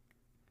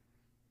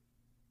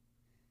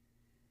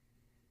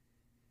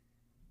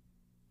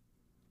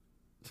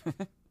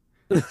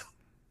 We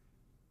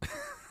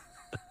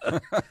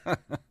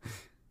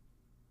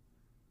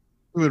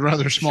would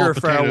rather small Sure,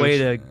 potatoes. for a way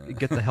to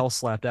get the hell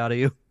slapped out of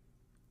you.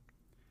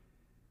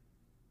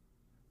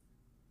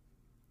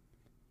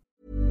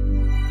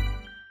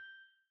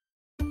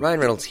 Ryan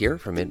Reynolds here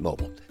from Mint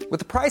Mobile. With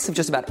the price of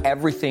just about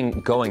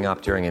everything going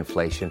up during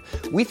inflation,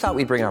 we thought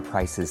we'd bring our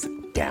prices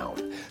down.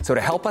 So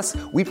to help us,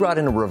 we brought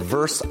in a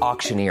reverse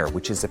auctioneer,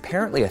 which is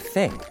apparently a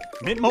thing.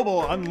 Mint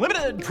Mobile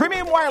Unlimited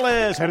Premium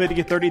Wireless. How to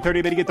get 30,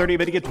 30, bit to get 30,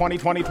 bit to get 20,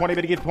 20, 20,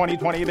 bit to get 20,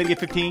 20, bit to get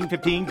 15,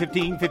 15,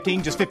 15,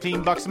 15, just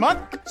 $15 a month?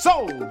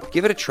 Sold!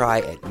 Give it a try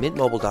at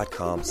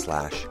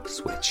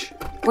mintmobile.com/switch.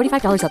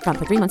 $45 up front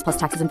for 3 months plus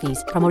taxes and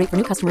fees. Promo rate for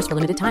new customers for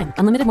limited time.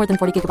 Unlimited more than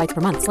 40 gigabytes per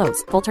month.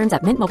 Slows full terms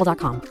at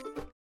mintmobile.com.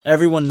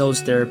 Everyone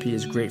knows therapy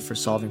is great for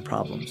solving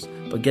problems,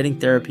 but getting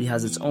therapy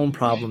has its own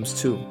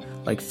problems too,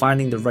 like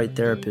finding the right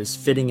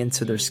therapist, fitting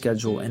into their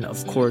schedule, and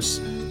of course,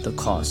 the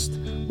cost.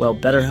 Well,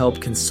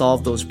 BetterHelp can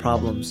solve those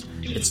problems.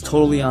 It's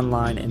totally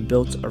online and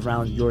built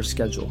around your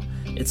schedule.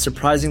 It's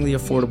surprisingly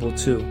affordable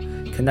too.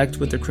 Connect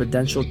with a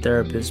credentialed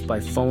therapist by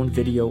phone,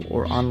 video,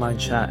 or online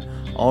chat,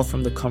 all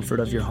from the comfort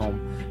of your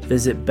home.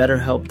 Visit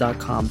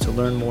BetterHelp.com to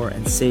learn more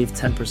and save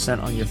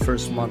 10% on your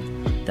first month.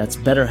 That's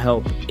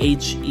BetterHelp,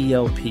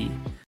 H-E-L-P.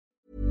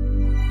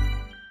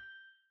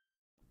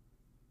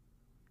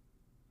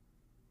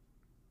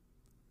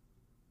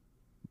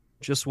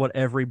 Just what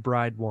every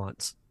bride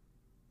wants.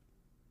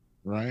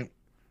 Right?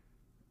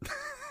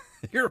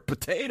 You're a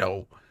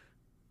potato.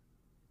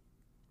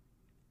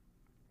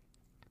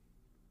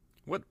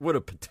 What would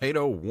a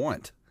potato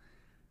want?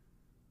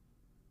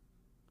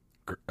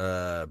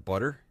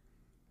 Butter?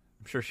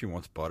 I'm sure she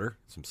wants butter,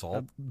 some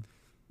salt.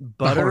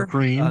 Butter, Sour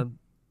cream.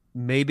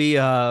 maybe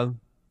some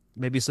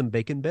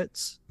bacon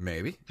bits.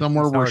 Maybe.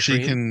 Somewhere Sour where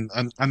she cream.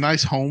 can, a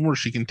nice home where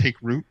she can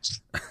take roots.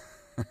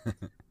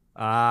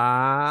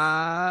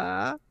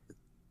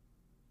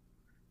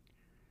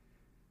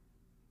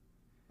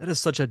 That is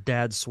such a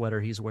dad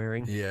sweater he's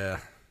wearing. Yeah.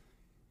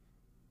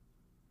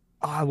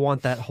 Oh, I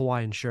want that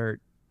Hawaiian shirt.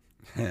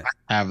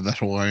 Have that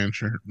Hawaiian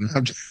shirt.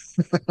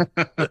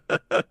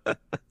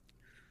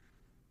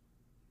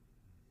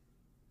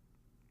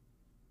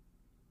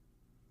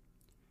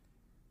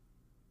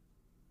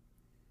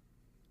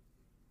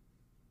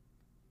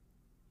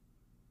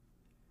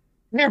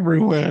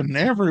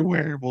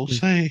 Everywhere we'll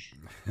say.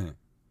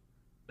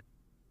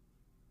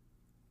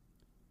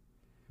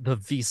 The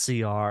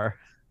VCR.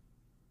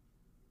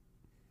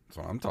 That's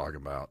what I'm talking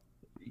about.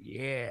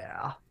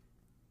 Yeah.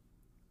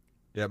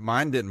 Yeah,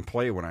 mine didn't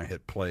play when I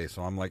hit play,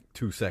 so I'm like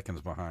 2 seconds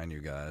behind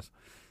you guys.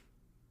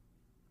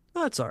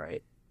 That's all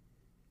right.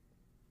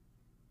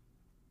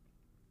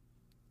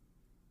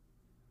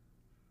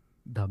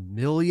 The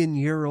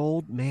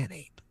million-year-old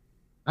man-ape.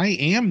 I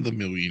am the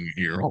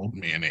million-year-old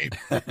man-ape.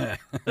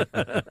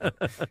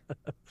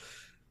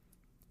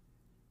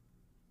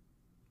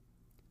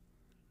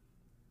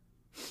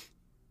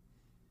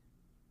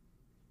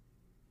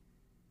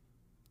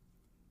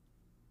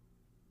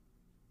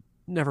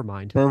 Never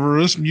mind.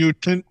 Perverse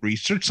mutant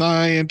research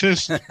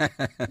scientist.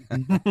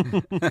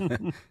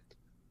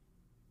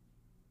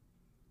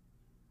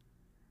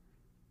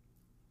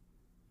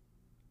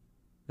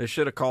 They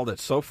should have called it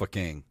Sofa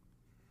King.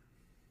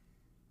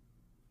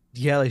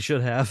 Yeah, they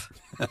should have.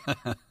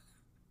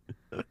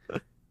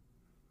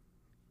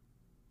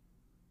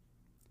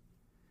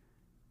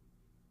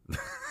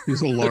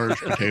 He's a large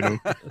potato.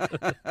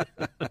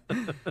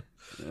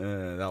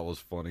 That was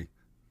funny.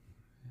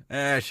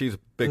 She's a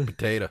big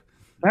potato.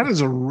 That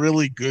is a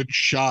really good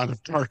shot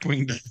of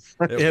Darkwing.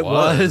 It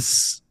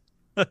was.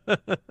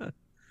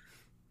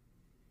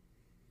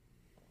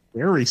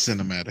 Very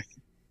cinematic.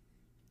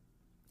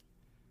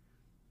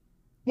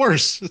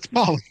 Worse, it's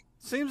Polly.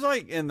 Seems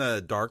like in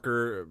the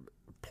darker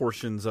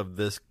portions of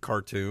this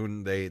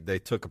cartoon, they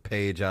took a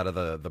page out of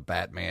the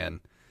Batman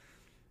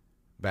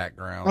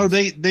background. Oh,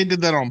 they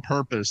did that on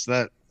purpose.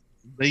 That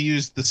they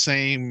used the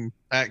same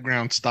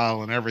background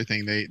style and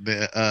everything. They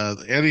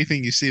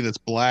anything you see that's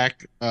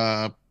black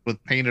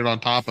with painted on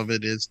top of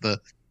it is the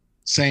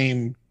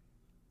same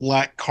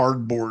black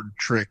cardboard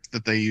trick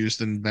that they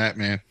used in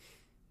Batman.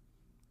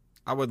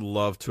 I would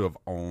love to have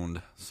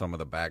owned some of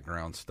the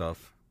background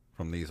stuff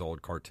from these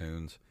old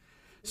cartoons,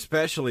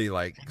 especially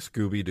like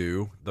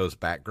Scooby-Doo. Those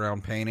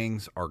background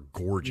paintings are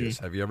gorgeous.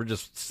 Have you ever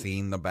just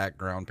seen the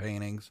background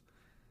paintings?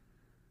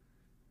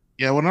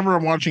 Yeah, whenever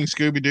I'm watching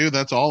Scooby-Doo,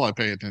 that's all I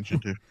pay attention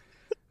to.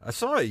 I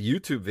saw a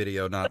YouTube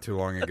video not too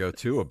long ago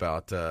too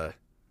about the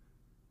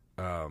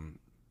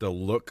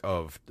look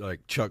of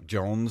like Chuck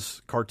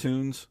Jones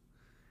cartoons.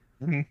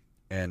 Mm-hmm.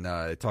 And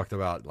it talked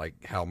about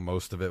like how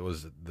most of it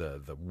was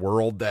the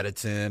world that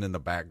it's in and the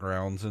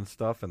backgrounds and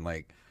stuff, and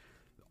like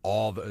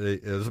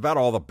it was about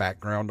all the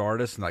background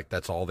artists, and like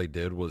that's all they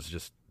did was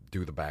just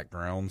do the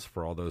backgrounds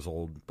for all those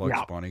old Bugs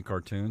Bunny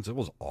cartoons. It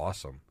was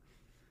awesome.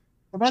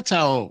 Well, that's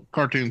how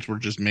cartoons were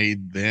just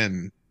made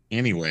then.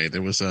 Anyway,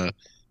 there was a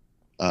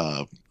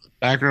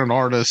background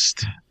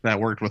artist that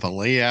worked with a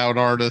layout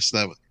artist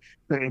that was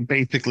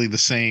basically the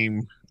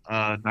same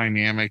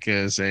dynamic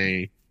as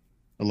a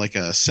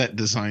set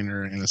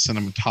designer and a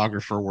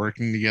cinematographer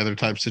working together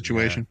type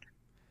situation.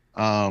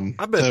 I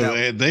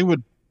bet they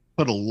would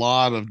put a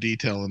lot of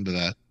detail into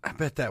that. I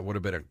bet that would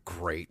have been a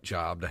great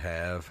job to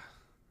have.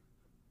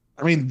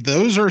 I mean,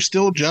 those are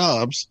still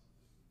jobs.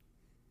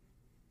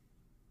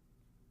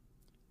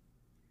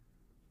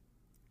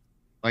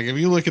 Like if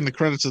you look in the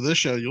credits of this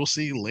show, you'll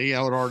see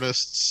layout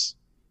artists,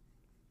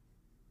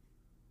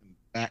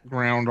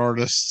 background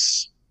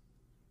artists.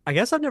 I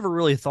guess I've never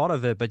really thought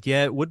of it, but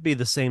yeah, it would be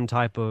the same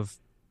type of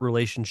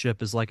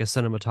relationship as like a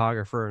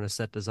cinematographer and a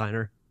set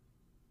designer.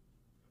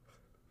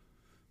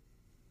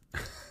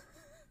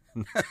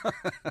 Because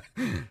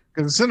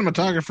the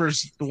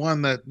cinematographer's the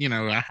one that,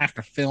 I have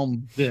to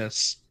film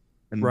this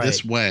in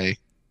this way.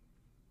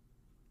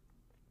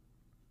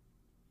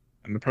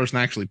 And the person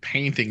actually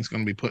painting is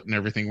going to be putting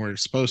everything where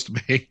it's supposed to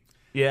be.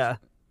 Yeah.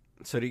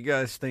 So do you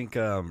guys think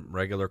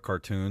regular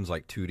cartoons,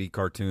 like 2D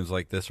cartoons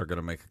like this, are going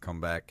to make a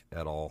comeback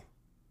at all?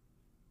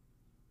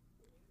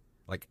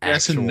 Like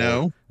yes and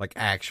no. Like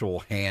actual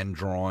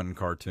hand-drawn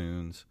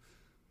cartoons?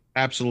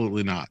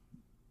 Absolutely not.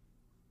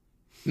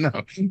 No.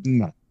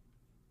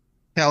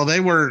 Hell, they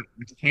were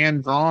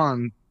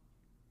hand-drawn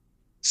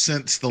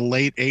since the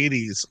late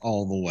 80s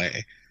all the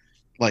way.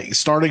 Like,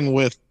 starting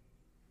with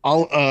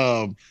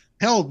even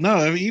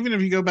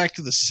if you go back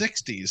to the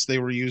 60s, they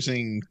were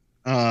using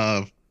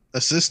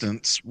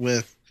assistants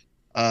with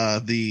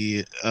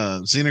the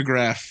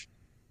xenograph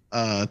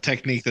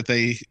technique that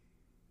they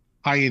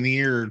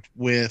pioneered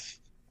with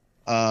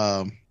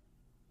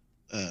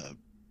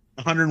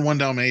 101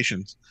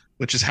 Dalmatians,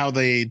 which is how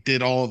they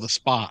did all of the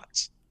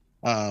spots,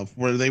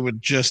 where they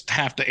would just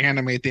have to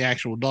animate the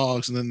actual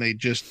dogs, and then they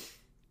just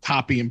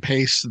copy and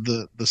paste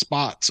the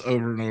spots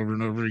over and over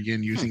and over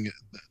again using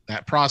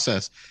that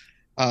process.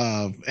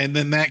 And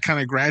then that kind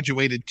of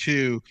graduated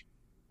to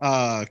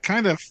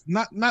kind of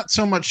not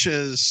so much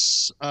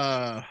as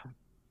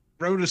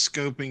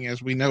rotoscoping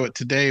as we know it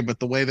today, but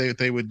the way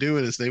they would do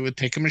it is they would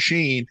take a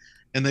machine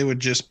and they would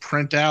just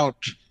print out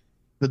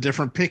the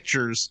different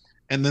pictures,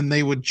 and then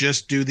they would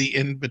just do the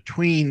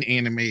in-between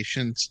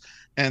animations.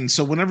 And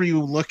so whenever you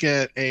look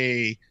at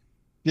a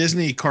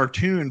Disney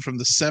cartoon from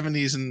the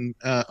 70s and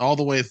all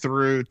the way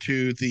through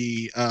to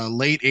the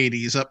late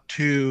 80s up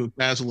to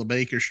Basil of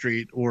Baker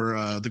Street, or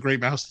The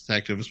Great Mouse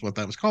Detective is what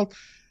that was called,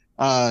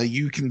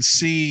 you can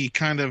see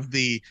kind of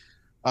the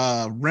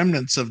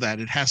remnants of that.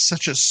 It has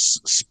such a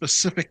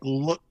specific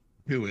look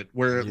to it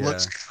where it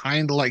looks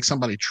kind of like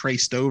somebody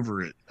traced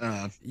over it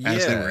as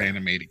they were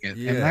animating it.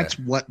 And that's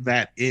what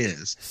that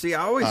is. See,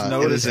 I always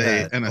noticed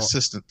an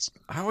assistance.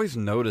 I always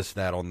noticed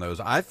that on those.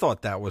 I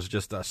thought that was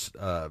just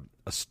a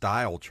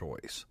style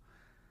choice.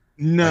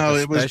 No,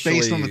 it was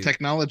based on the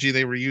technology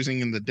they were using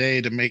in the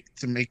day to make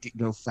it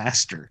go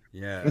faster.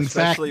 Yeah. In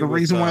fact, the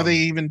reason why they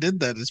even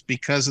did that is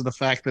because of the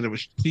fact that it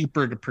was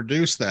cheaper to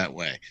produce that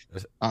way.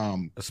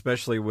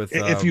 Especially with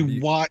if you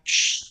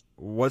watch,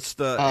 what's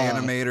the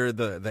animator,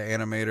 the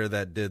animator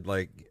that did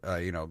like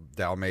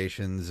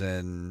Dalmatians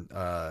and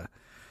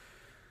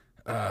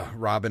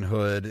Robin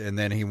Hood, and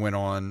then he went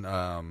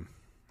on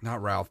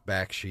not Ralph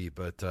Bakshi,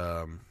 but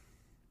are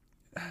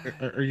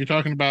you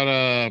talking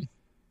about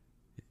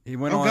he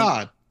went on. Oh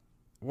God,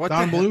 What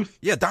Don Bluth?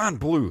 Yeah, Don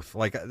Bluth.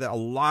 Like a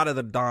lot of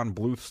the Don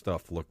Bluth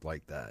stuff looked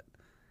like that.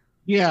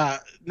 Yeah.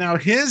 Now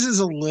his is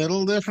a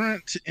little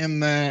different in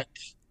that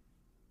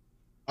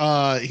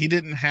he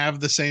didn't have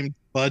the same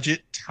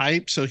budget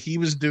type, so he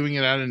was doing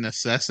it out of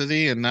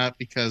necessity and not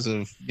because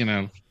of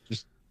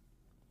just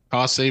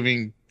cost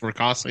saving for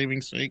cost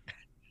saving sake.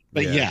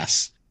 But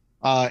yes,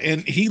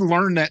 and he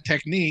learned that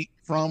technique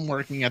from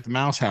working at the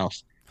Mouse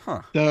House.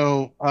 Huh.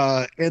 So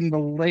in the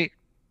late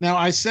now,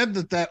 I said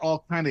that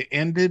all kind of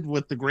ended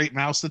with the Great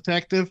Mouse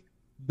Detective.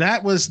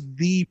 That was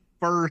the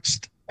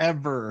first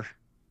ever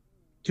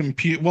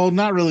compute. Well,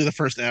 not really the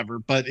first ever,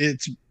 but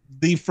it's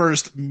the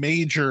first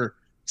major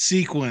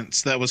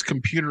sequence that was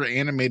computer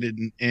animated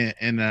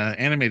in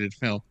animated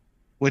film,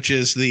 which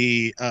is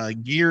the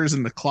gears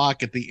and the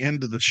clock at the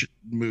end of the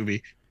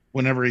movie.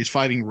 Whenever he's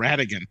fighting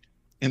Ratigan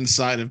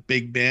inside of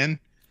Big Ben.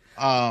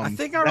 I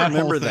think I that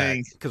remember whole that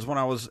thing, because when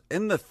I was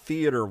in the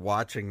theater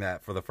watching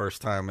that for the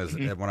first time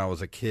when I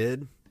was a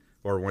kid,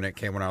 or when it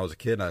came when I was a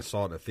kid and I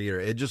saw it in the theater,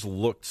 it just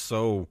looked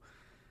so.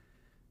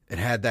 It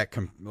had that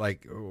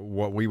like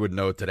what we would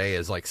know today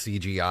as like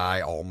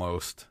CGI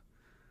almost.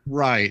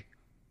 right?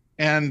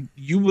 And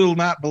you will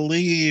not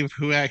believe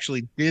who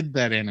actually did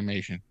that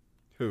animation.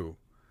 Who?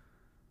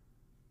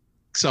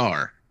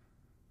 Xar.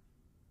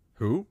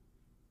 Who?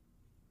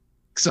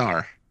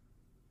 Xar.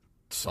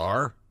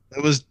 Tsar?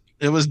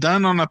 It was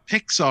done on a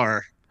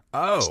Pixar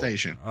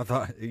station. I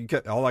thought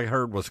all I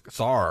heard was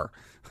Tsar.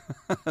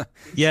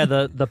 Yeah,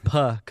 the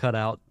puh cut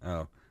out.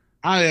 Oh,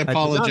 I did not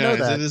know apologize.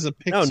 that. It is a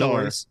No, no Pixar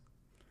worries.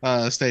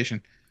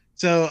 station.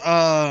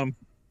 So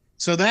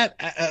so that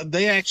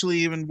they actually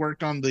even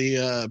worked on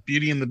the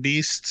Beauty and the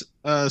Beast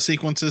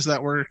sequences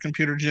that were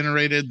computer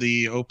generated,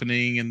 the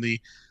opening and the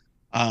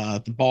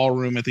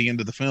ballroom at the end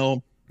of the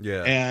film.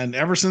 yeah. And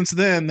ever since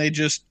then, they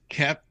just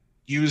kept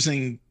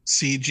using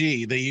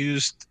CG. They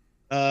used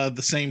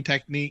the same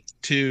technique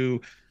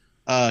to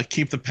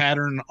keep the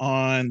pattern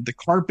on the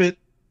carpet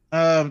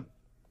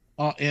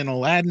in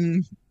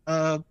Aladdin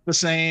the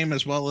same,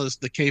 as well as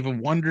the Cave of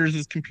Wonders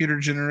is computer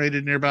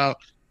generated nearby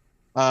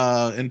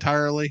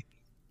entirely.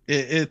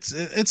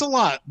 It's a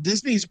lot.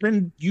 Disney's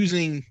been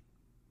using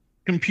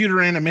computer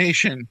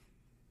animation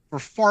for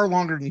far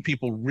longer than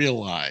people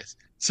realize.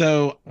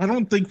 So I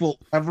don't think we'll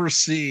ever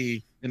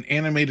see an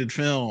animated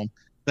film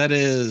that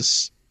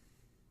is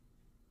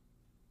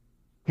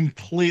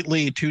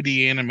completely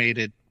 2D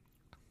animated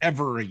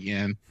ever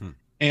again.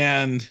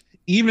 And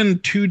even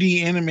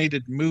 2D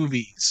animated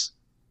movies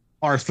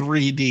are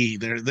 3D.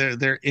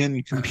 They're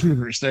in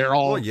computers. They're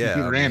all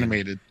computer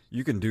animated.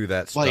 You can do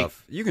that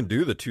stuff. You can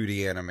do the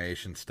 2D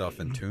animation stuff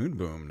in Toon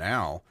Boom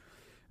now.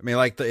 I mean,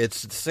 like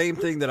it's the same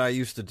thing that I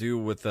used to do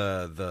with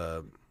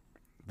the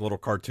little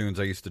cartoons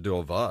I used to do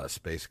of us.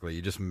 Basically,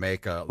 you just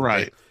make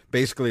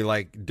basically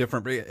like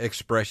different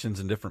expressions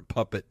and different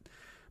puppet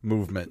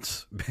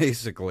movements.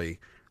 Basically,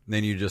 and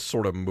then you just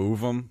sort of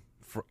move them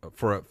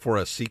for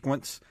a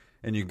sequence,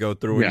 and you go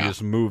through and you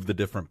just move the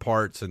different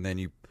parts, and then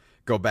you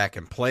go back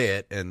and play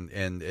it, and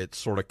it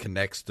sort of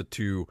connects the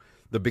two,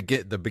 the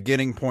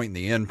beginning point and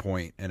the end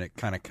point, and it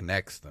kind of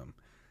connects them.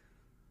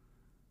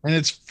 And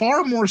it's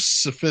far more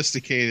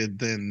sophisticated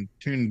than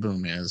Toon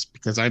Boom is,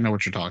 because I know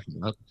what you're talking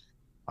about.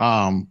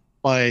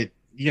 But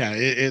yeah,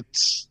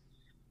 it's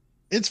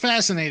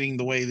fascinating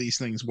the way these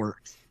things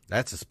work.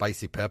 That's a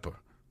spicy pepper.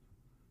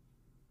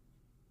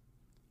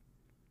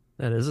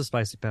 That is a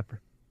spicy pepper.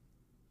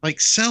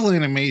 Like cell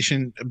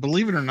animation,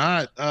 believe it or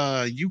not,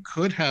 you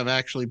could have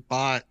actually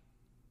bought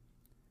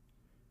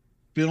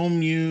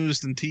film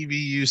used and TV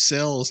used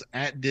cells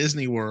at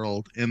Disney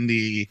World in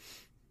the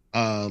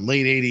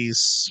late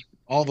 80s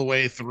all the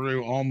way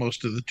through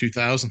almost to the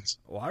 2000s.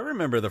 Well, I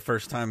remember the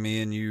first time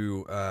me and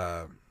you,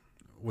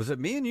 was it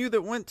me and you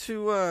that went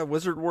to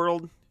Wizard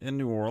World in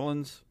New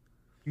Orleans?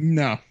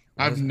 No,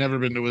 I've never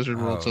been to Wizard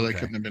World, so that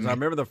couldn't have been. I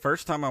remember the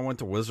first time I went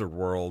to Wizard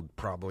World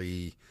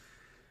probably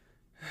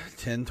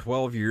 10,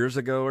 12 years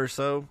ago or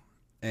so,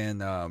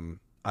 and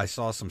I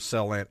saw some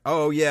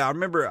oh yeah, I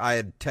remember I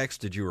had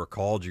texted you or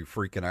called you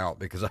freaking out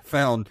because I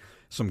found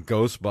some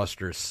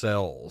Ghostbusters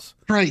cells.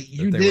 Right,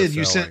 you did.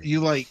 You sent, you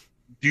like,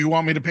 do you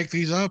want me to pick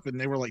these up?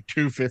 And they were like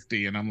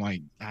 $250, and I'm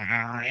like,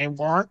 I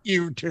want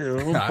you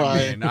to.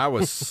 I mean, I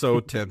was so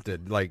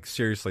tempted, like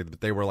seriously, but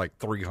they were like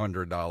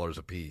 $300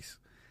 a piece.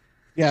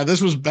 Yeah,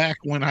 this was back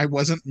when I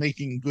wasn't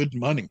making good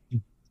money,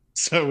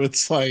 so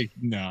it's like,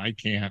 no, I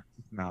can't.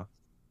 No.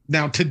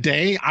 Now,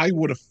 today, I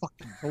would have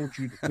fucking told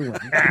you to do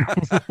it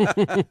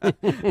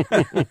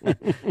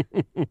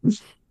now.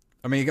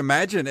 I mean,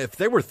 imagine if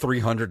they were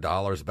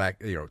 $300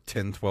 back,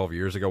 10, 12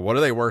 years ago. What are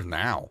they worth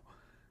now?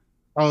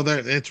 Oh,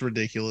 it's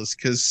ridiculous,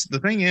 because the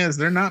thing is,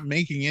 they're not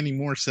making any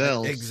more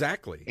cells.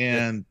 Exactly.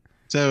 And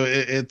so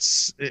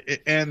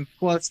and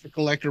plus the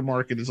collector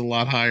market is a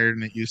lot higher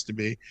than it used to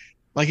be.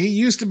 Like it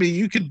used to be,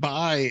 you could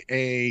buy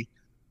a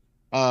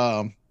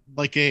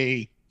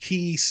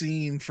key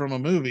scene from a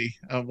movie,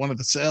 one of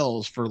the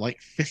cells, for like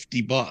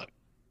 $50,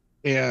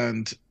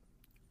 and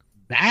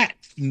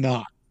that's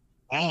not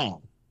bad.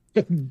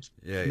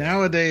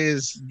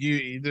 Nowadays,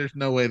 there's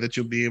no way that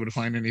you'll be able to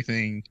find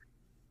anything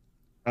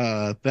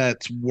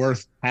that's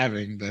worth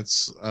having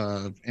that's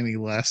any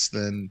less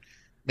than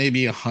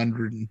maybe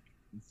 100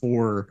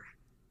 for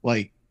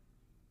like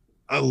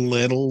a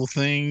little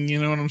thing,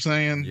 you know what I'm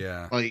saying?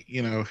 Yeah. Like,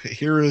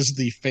 here is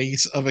the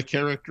face of a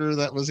character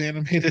that was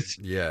animated.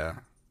 Yeah.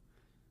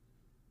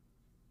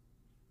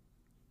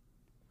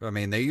 I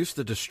mean, they used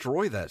to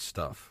destroy that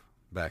stuff.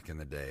 back in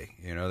the day.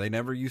 You know, they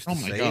never used to Oh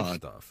my save God.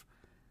 stuff.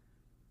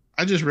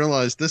 I just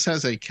realized this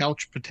has a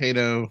couch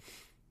potato,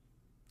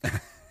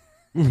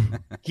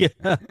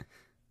 Yeah.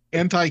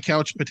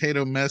 anti-couch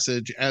potato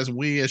message as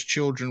we as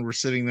children were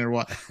sitting there.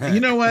 You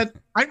know what?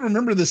 I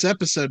remember this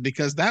episode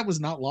because that was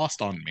not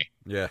lost on me.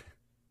 Yeah.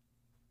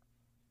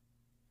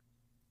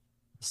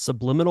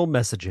 Subliminal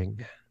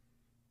messaging.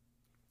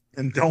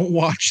 And don't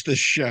watch this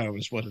show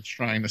is what it's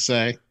trying to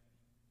say.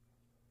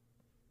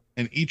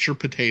 And eat your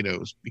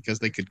potatoes because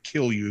they could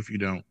kill you if you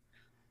don't.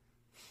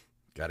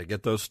 Got to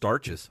get those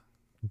starches.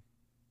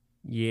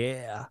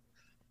 Yeah.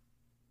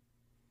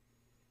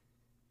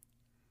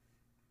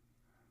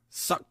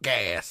 Suck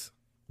gas.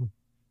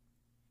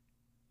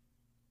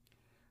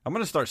 I'm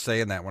going to start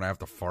saying that when I have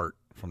to fart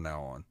from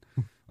now on.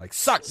 Like,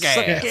 suck gas.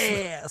 Suck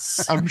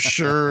gas. I'm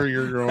sure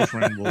your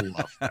girlfriend will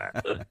love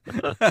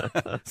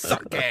that.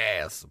 Suck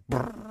gas.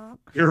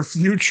 Your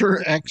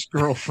future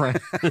ex-girlfriend.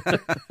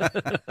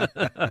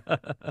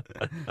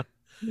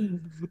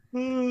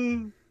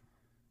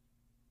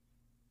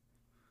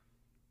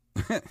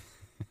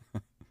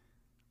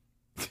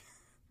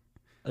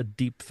 A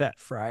deep fat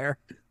fryer.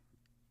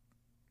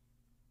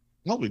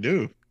 Well, we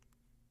do.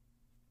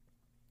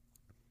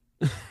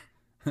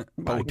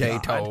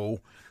 Potato.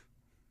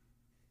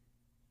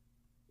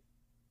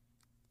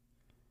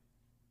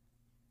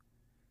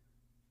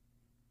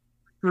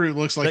 Drew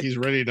looks like he's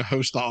ready to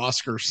host the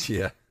Oscars.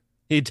 Yeah.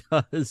 He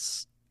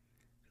does.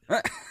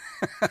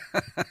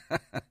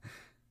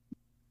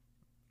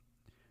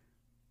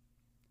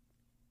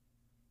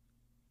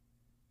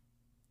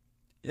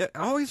 Yeah, I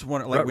always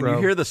wonder, like, when you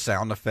hear the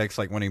sound effects,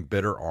 like when he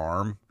bit her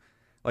arm,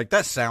 like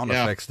that sound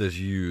effects is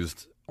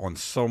used on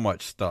so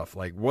much stuff.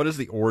 Like, what is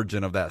the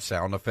origin of that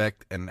sound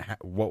effect, and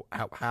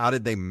how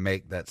did they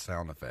make that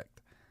sound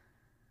effect?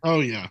 Oh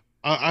yeah,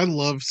 I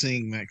love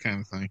seeing that kind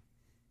of thing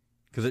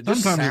because it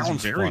just sometimes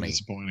sounds it's very funny.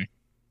 disappointing.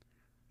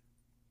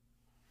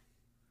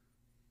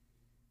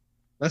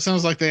 That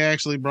sounds like they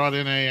actually brought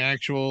in a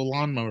actual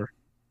lawnmower.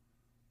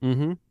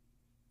 Mm-hmm.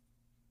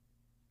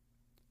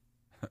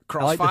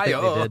 Crossfire. I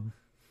like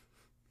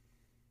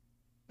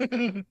they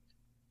did.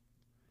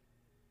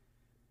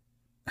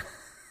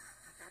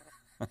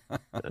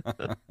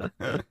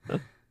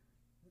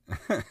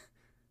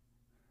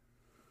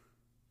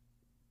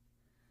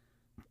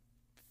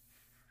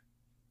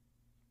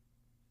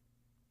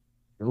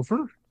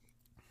 Gopher?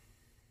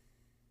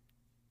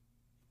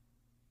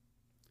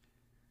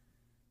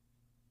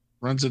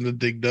 Runs into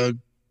Dig Dug.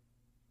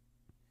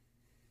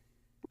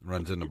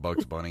 Runs into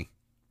Bugs Bunny.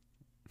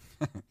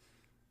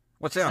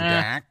 What's up,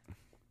 Jack?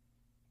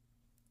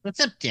 What's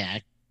up,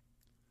 Jack?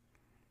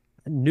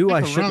 I knew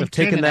I shouldn't have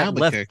taken that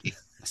left. I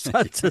was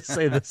about to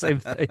say the same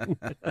thing.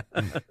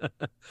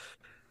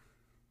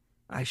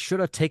 I should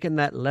have taken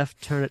that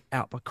left turn at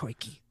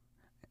Albuquerque.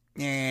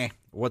 Yeah.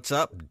 What's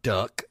up,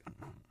 Duck?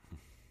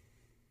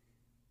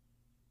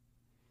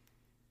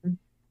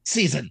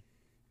 Season.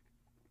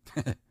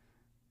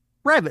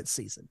 Rabbit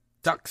season.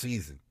 Duck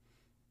season.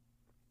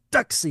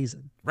 Duck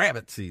season.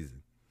 Rabbit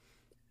season.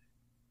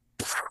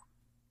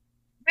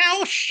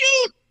 Now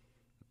shoot!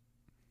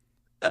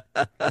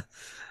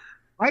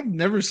 I've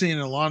never seen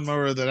a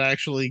lawnmower that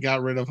actually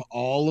got rid of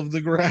all of the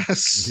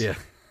grass. Yeah.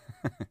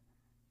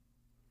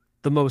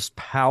 The most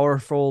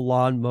powerful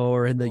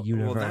lawnmower in the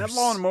universe. Well, that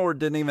lawnmower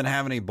didn't even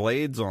have any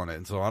blades on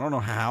it, so I don't know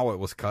how it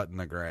was cutting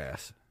the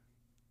grass.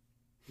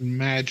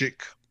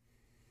 Magic.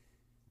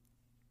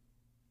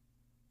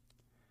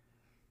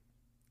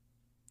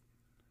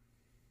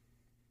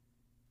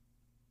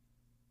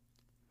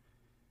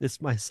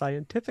 It's my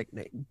scientific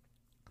name.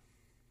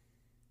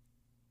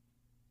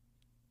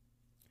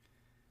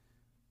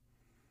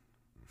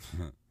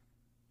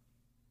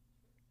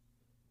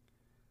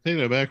 Say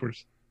that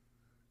backwards.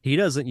 He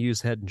doesn't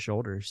use Head and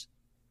Shoulders.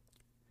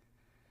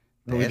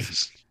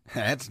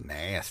 That's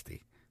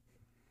nasty.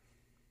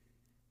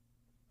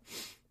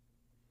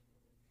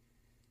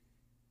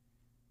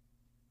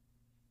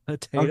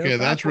 Potato okay,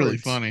 that's really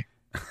backwards. funny.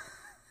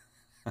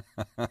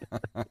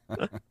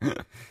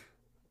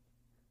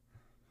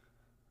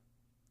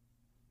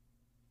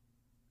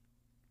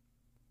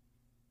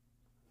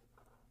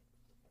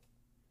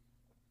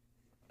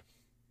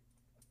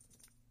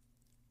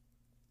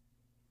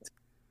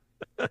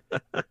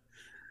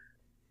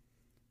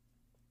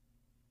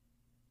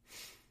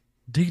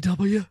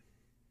 DW.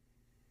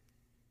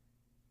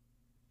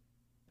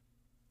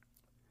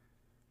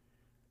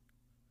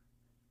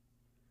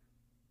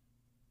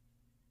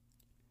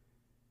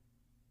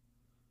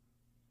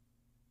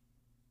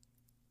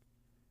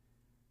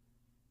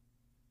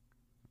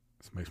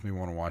 This makes me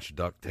want to watch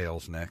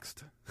DuckTales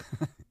next.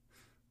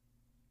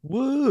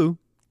 Woo.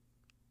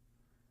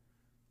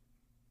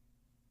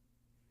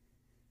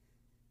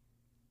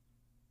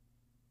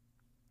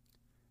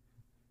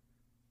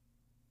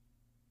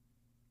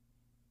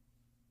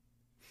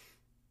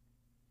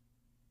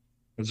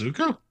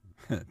 Bazooka?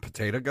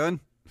 Potato gun?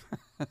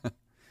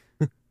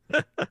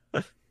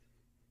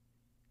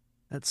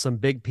 That's some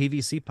big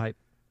PVC pipe.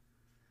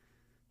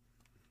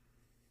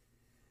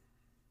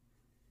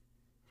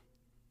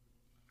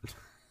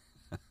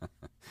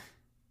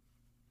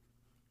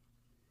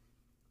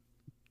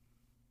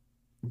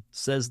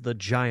 says the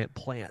giant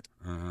plant.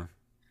 Uh-huh.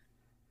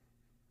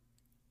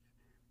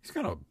 He's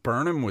going to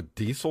burn him with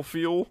diesel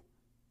fuel?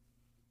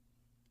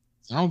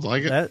 Sounds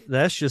like it.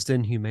 That's just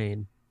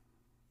inhumane.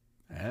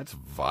 That's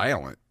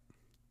violent.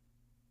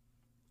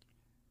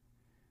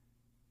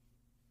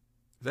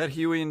 Is that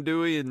Huey and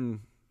Dewey and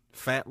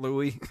Fat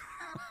Louie?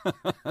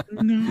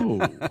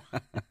 No.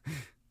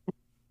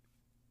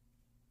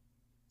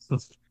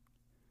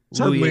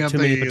 Louie I'm ate too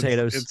many thinking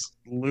potatoes. It's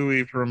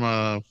Louis from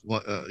and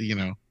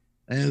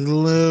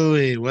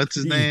Louis. What's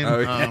his name? Oh,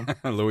 yeah.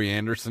 Louis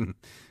Anderson.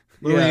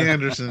 Louis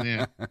Anderson.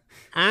 Yeah.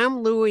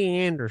 I'm Louis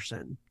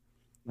Anderson.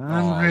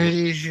 I'm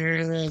pretty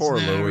sure that's poor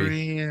not Louis.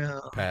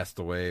 real. Passed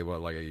away,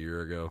 like a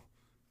year ago?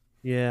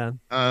 Yeah.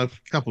 A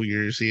couple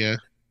years, yeah.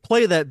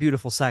 Play that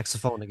beautiful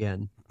saxophone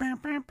again.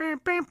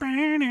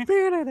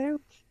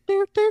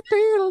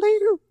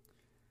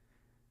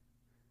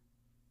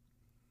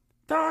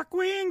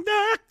 Darkwing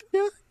Duck.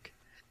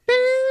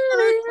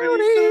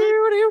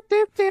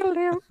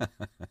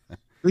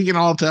 We can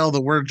all tell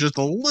that we're just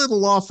a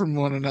little off from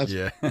one another.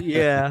 Yeah.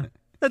 Yeah.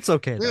 That's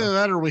okay, though. Either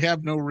that or we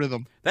have no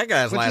rhythm. That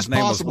guy's Which last is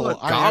name possible. was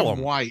I am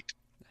Gollum. white.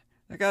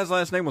 That guy's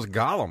last name was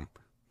Gollum.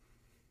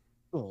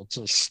 Oh, it's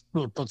a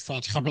stupid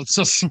fat habit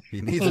system.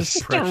 He needs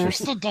a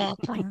precious.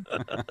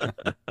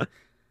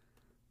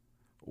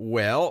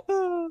 Well,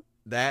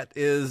 that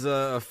is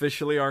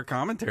officially our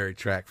commentary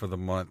track for the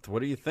month.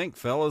 What do you think,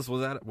 fellas?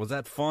 Was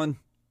that fun?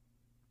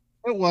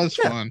 It was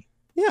fun.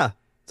 Yeah.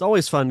 It's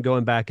always fun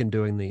going back and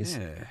doing these.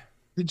 Yeah.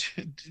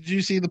 Did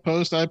you see the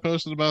post I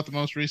posted about the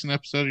most recent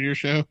episode of your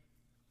show?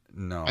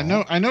 No.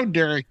 I know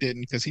Derek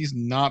didn't because he's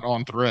not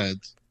on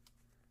Threads.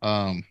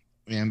 And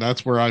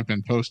that's where I've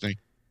been posting.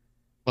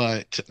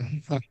 But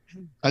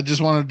I just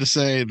wanted to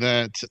say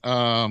that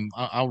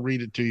I'll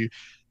read it to you.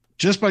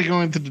 Just by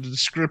going by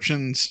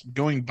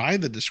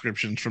the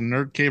descriptions from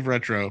Nerd Cave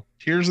Retro,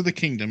 Tears of the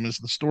Kingdom is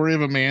the story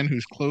of a man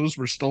whose clothes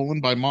were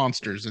stolen by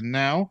monsters, and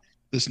now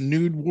this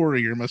nude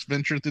warrior must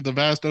venture through the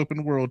vast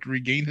open world to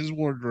regain his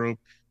wardrobe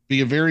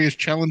via various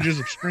challenges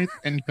of strength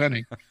and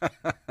cunning.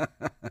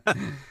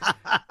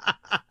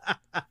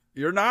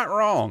 You're not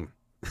wrong.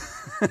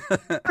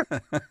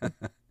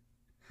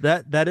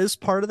 That is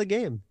part of the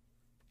game.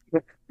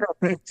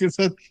 That seems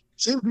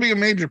to be a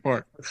major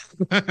part.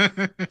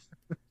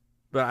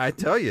 But I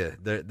tell you,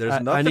 there's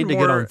nothing I need to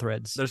more, get on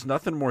Threads. There's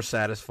nothing more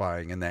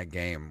satisfying in that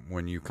game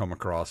when you come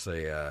across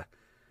a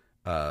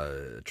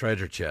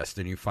treasure chest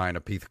and you find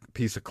a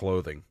piece of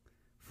clothing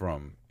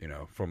from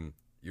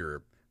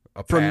your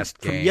past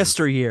game. From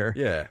yesteryear.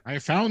 Yeah. I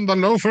found the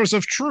loafers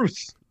of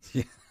truth.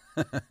 Yeah.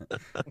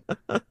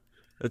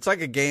 It's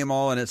like a game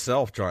all in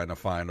itself trying to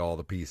find all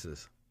the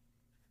pieces.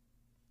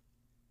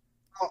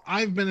 Well,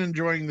 I've been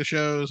enjoying the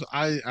shows.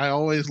 I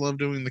always love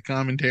doing the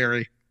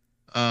commentary.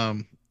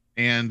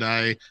 And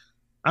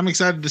I'm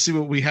excited to see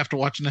what we have to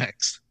watch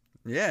next.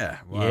 Yeah.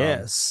 Well,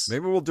 yes.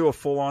 Maybe we'll do a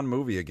full-on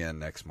movie again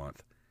next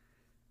month.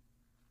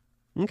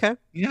 Okay.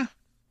 Yeah.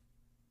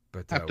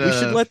 But we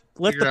should let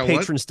the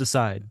patrons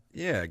decide.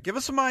 Yeah, give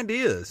us some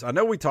ideas. I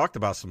know we talked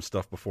about some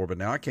stuff before, but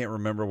now I can't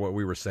remember what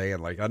we were saying.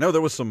 Like, I know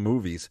there was some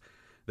movies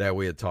that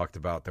we had talked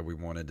about that we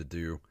wanted to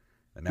do.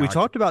 And now we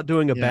talked about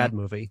doing a bad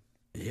movie.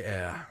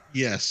 Yeah.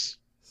 Yes.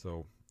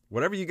 So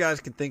whatever you guys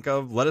can think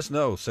of, let us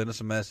know. Send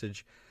us a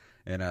message.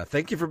 And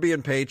thank you for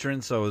being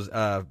patrons.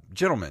 So,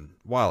 gentlemen,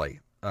 Wally,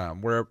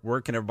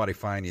 where can everybody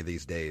find you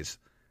these days?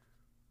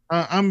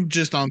 I'm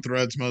just on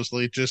Threads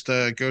mostly. Just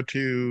go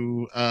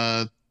to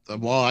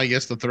I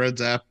guess the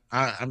Threads app.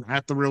 I'm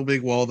at the Real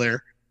Big Wall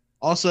there.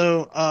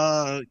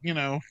 Also,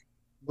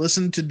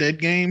 listen to Dead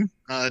Game,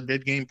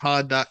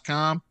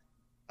 deadgamepod.com.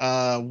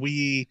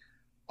 We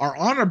are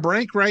on a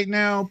break right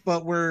now,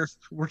 but we're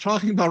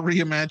talking about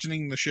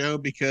reimagining the show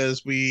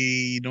because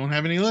we don't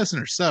have any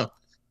listeners. So,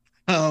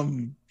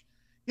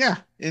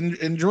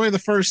 enjoy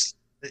the first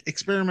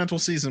experimental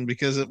season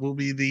because it will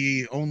be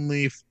the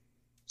only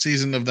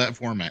season of that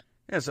format.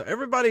 Yeah, so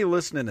everybody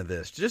listening to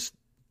this, just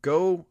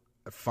go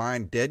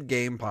find Dead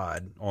Game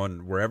Pod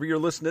on wherever you're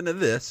listening to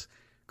this.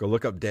 Go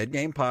look up Dead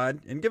Game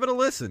Pod and give it a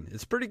listen.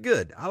 It's pretty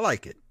good. I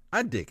like it.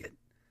 I dig it.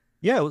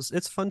 Yeah, it's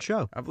a fun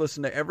show. I've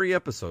listened to every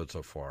episode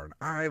so far, and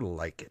I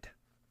like it.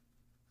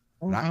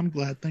 Well, I'm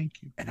glad.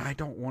 Thank you. And I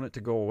don't want it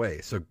to go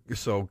away. So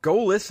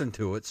go listen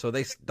to it so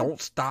they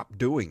don't stop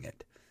doing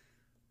it.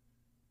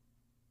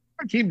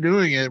 I keep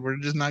doing it. We're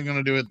just not going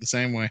to do it the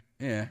same way.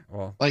 Yeah,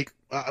 well. Like,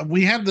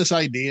 we have this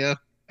idea,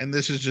 and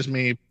this is just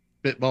me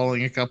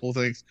spitballing a couple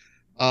things,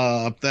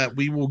 that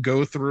we will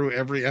go through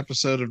every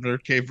episode of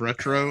Nerd Cave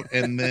Retro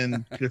and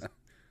then just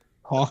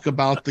talk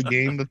about the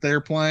game that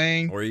they're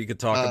playing. Or you could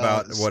talk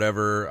about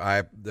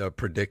whatever the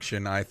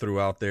prediction I threw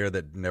out there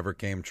that never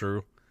came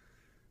true.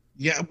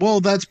 Yeah,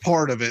 well, that's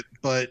part of it.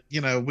 But,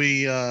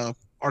 we are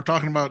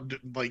talking about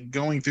like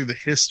going through the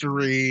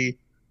history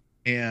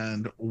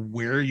and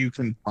where you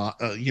can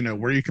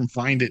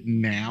find it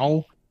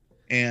now.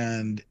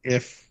 And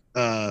if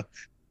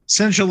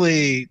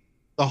essentially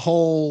the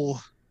whole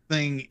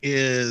thing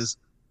is,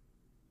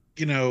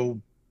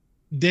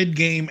 dead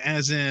game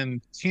as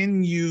in,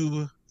 can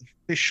you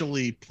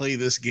officially play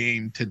this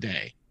game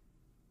today.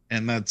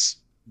 And that's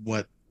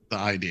what the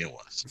idea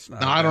was.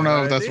 Now, I don't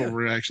know if that's what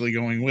we're actually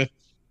going with.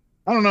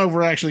 I don't know if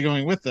we're actually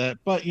going with that,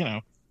 but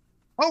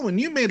Oh,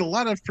 and you made a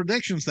lot of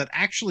predictions that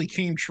actually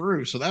came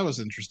true, so that was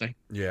interesting.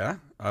 Yeah,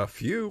 a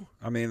few.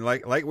 I mean,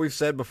 like we've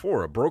said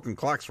before, a broken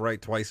clock's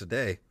right twice a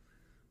day.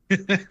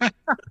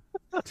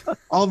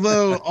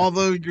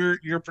 although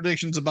your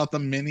predictions about the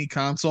mini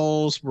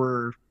consoles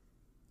were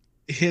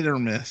hit or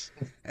miss.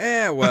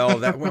 Yeah, well,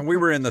 when we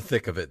were in the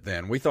thick of it,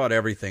 then we thought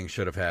everything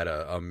should have had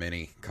a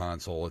mini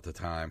console at the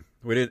time.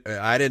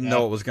 I didn't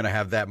know it was going to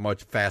have that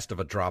much fast of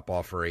a drop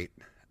off rate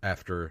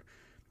after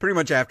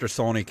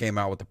Sony came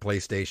out with the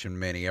PlayStation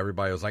Mini.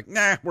 Everybody was like,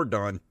 "Nah, we're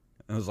done."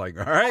 I was like,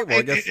 "All right, well,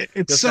 I guess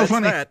it's so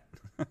funny."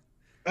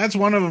 That's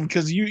one of them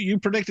because you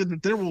predicted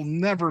that there will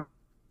never.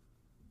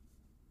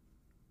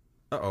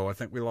 Uh-oh, I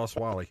think we lost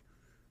Wally.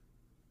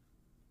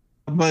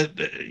 But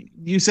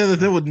you said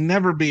that there would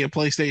never be a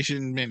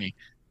PlayStation Mini,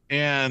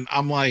 and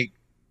I'm like,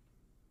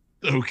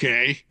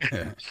 okay.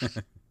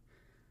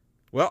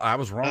 Well, I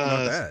was wrong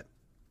about that.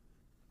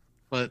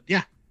 But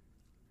yeah.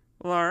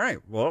 Well, all right.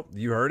 Well,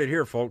 you heard it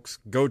here, folks.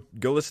 Go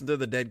listen to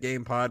the Dead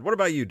Game Pod. What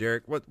about you,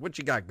 Derek? What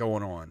you got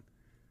going on?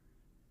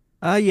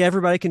 Yeah,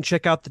 everybody can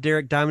check out the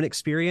Derek Diamond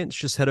Experience.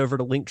 Just head over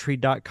to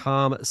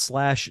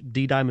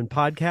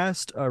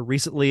linktree.com/DDiamondPodcast.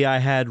 Recently, I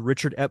had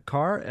Richard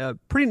Epcar, a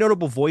pretty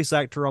notable voice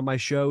actor on my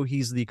show.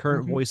 He's the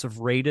current voice of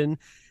Raiden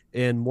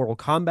in Mortal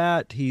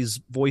Kombat.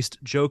 He's voiced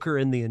Joker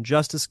in the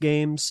Injustice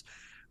games.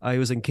 He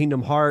was in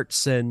Kingdom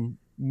Hearts and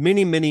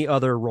many, many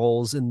other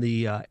roles in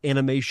the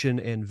animation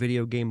and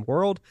video game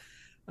world.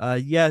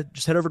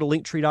 Just head over to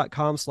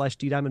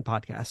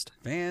linktree.com/DDiamondPodcast.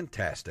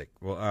 Fantastic.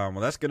 Well,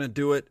 that's going to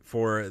do it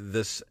for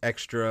this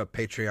extra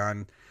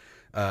Patreon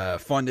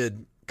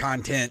funded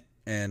content.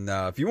 And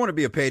if you want to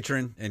be a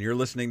patron and you're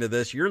listening to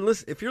this,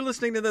 if you're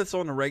listening to this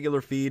on the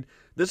regular feed,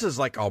 this is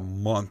like a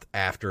month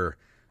after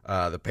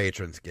the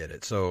patrons get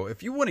it. So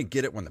if you want to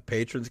get it when the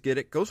patrons get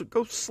it, go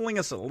sling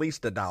us at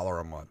least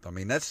 $1 a month. I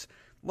mean, that's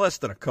less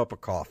than a cup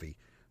of coffee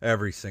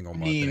every single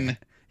month.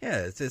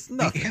 Yeah, it's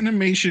nothing. The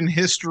animation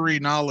history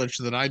knowledge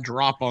that I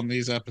drop on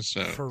these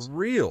episodes for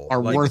real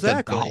are worth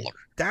 $1.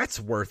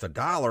 That's worth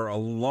 $1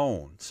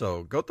 alone.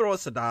 So go throw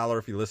us $1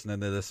 if you're listening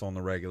to this on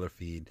the regular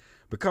feed.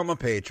 Become a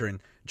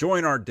patron,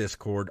 join our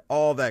Discord,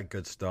 all that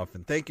good stuff.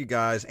 And thank you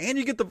guys. And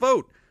you get to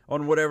vote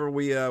on whatever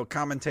we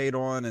commentate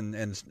on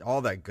and all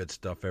that good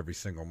stuff every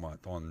single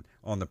month on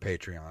the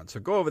Patreon.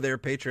 So go over there,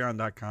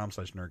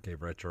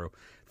 patreon.com/nerdcaveretro.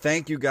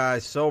 Thank you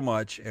guys so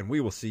much, and we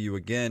will see you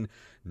again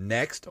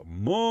next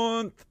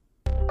month.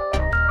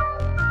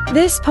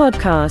 This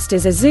podcast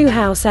is a Zoo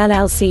House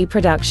LLC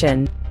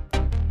production.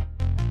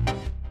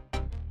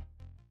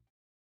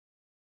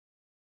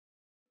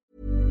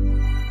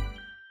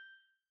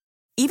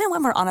 Even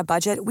when we're on a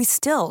budget, we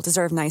still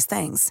deserve nice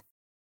things.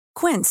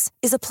 Quince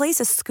is a place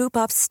to scoop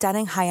up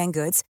stunning high-end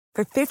goods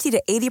for 50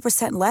 to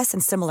 80% less than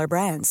similar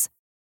brands.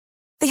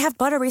 They have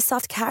buttery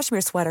soft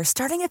cashmere sweaters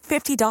starting at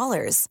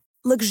 $50,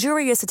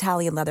 luxurious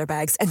Italian leather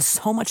bags, and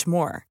so much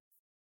more.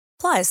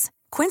 Plus,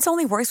 Quince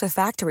only works with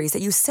factories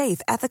that use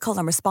safe, ethical,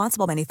 and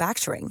responsible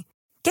manufacturing.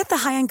 Get the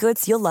high-end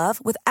goods you'll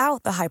love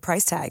without the high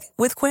price tag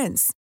with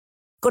Quince.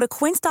 Go to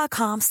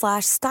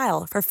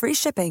quince.com/style for free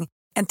shipping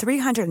and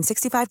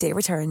 365-day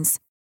returns.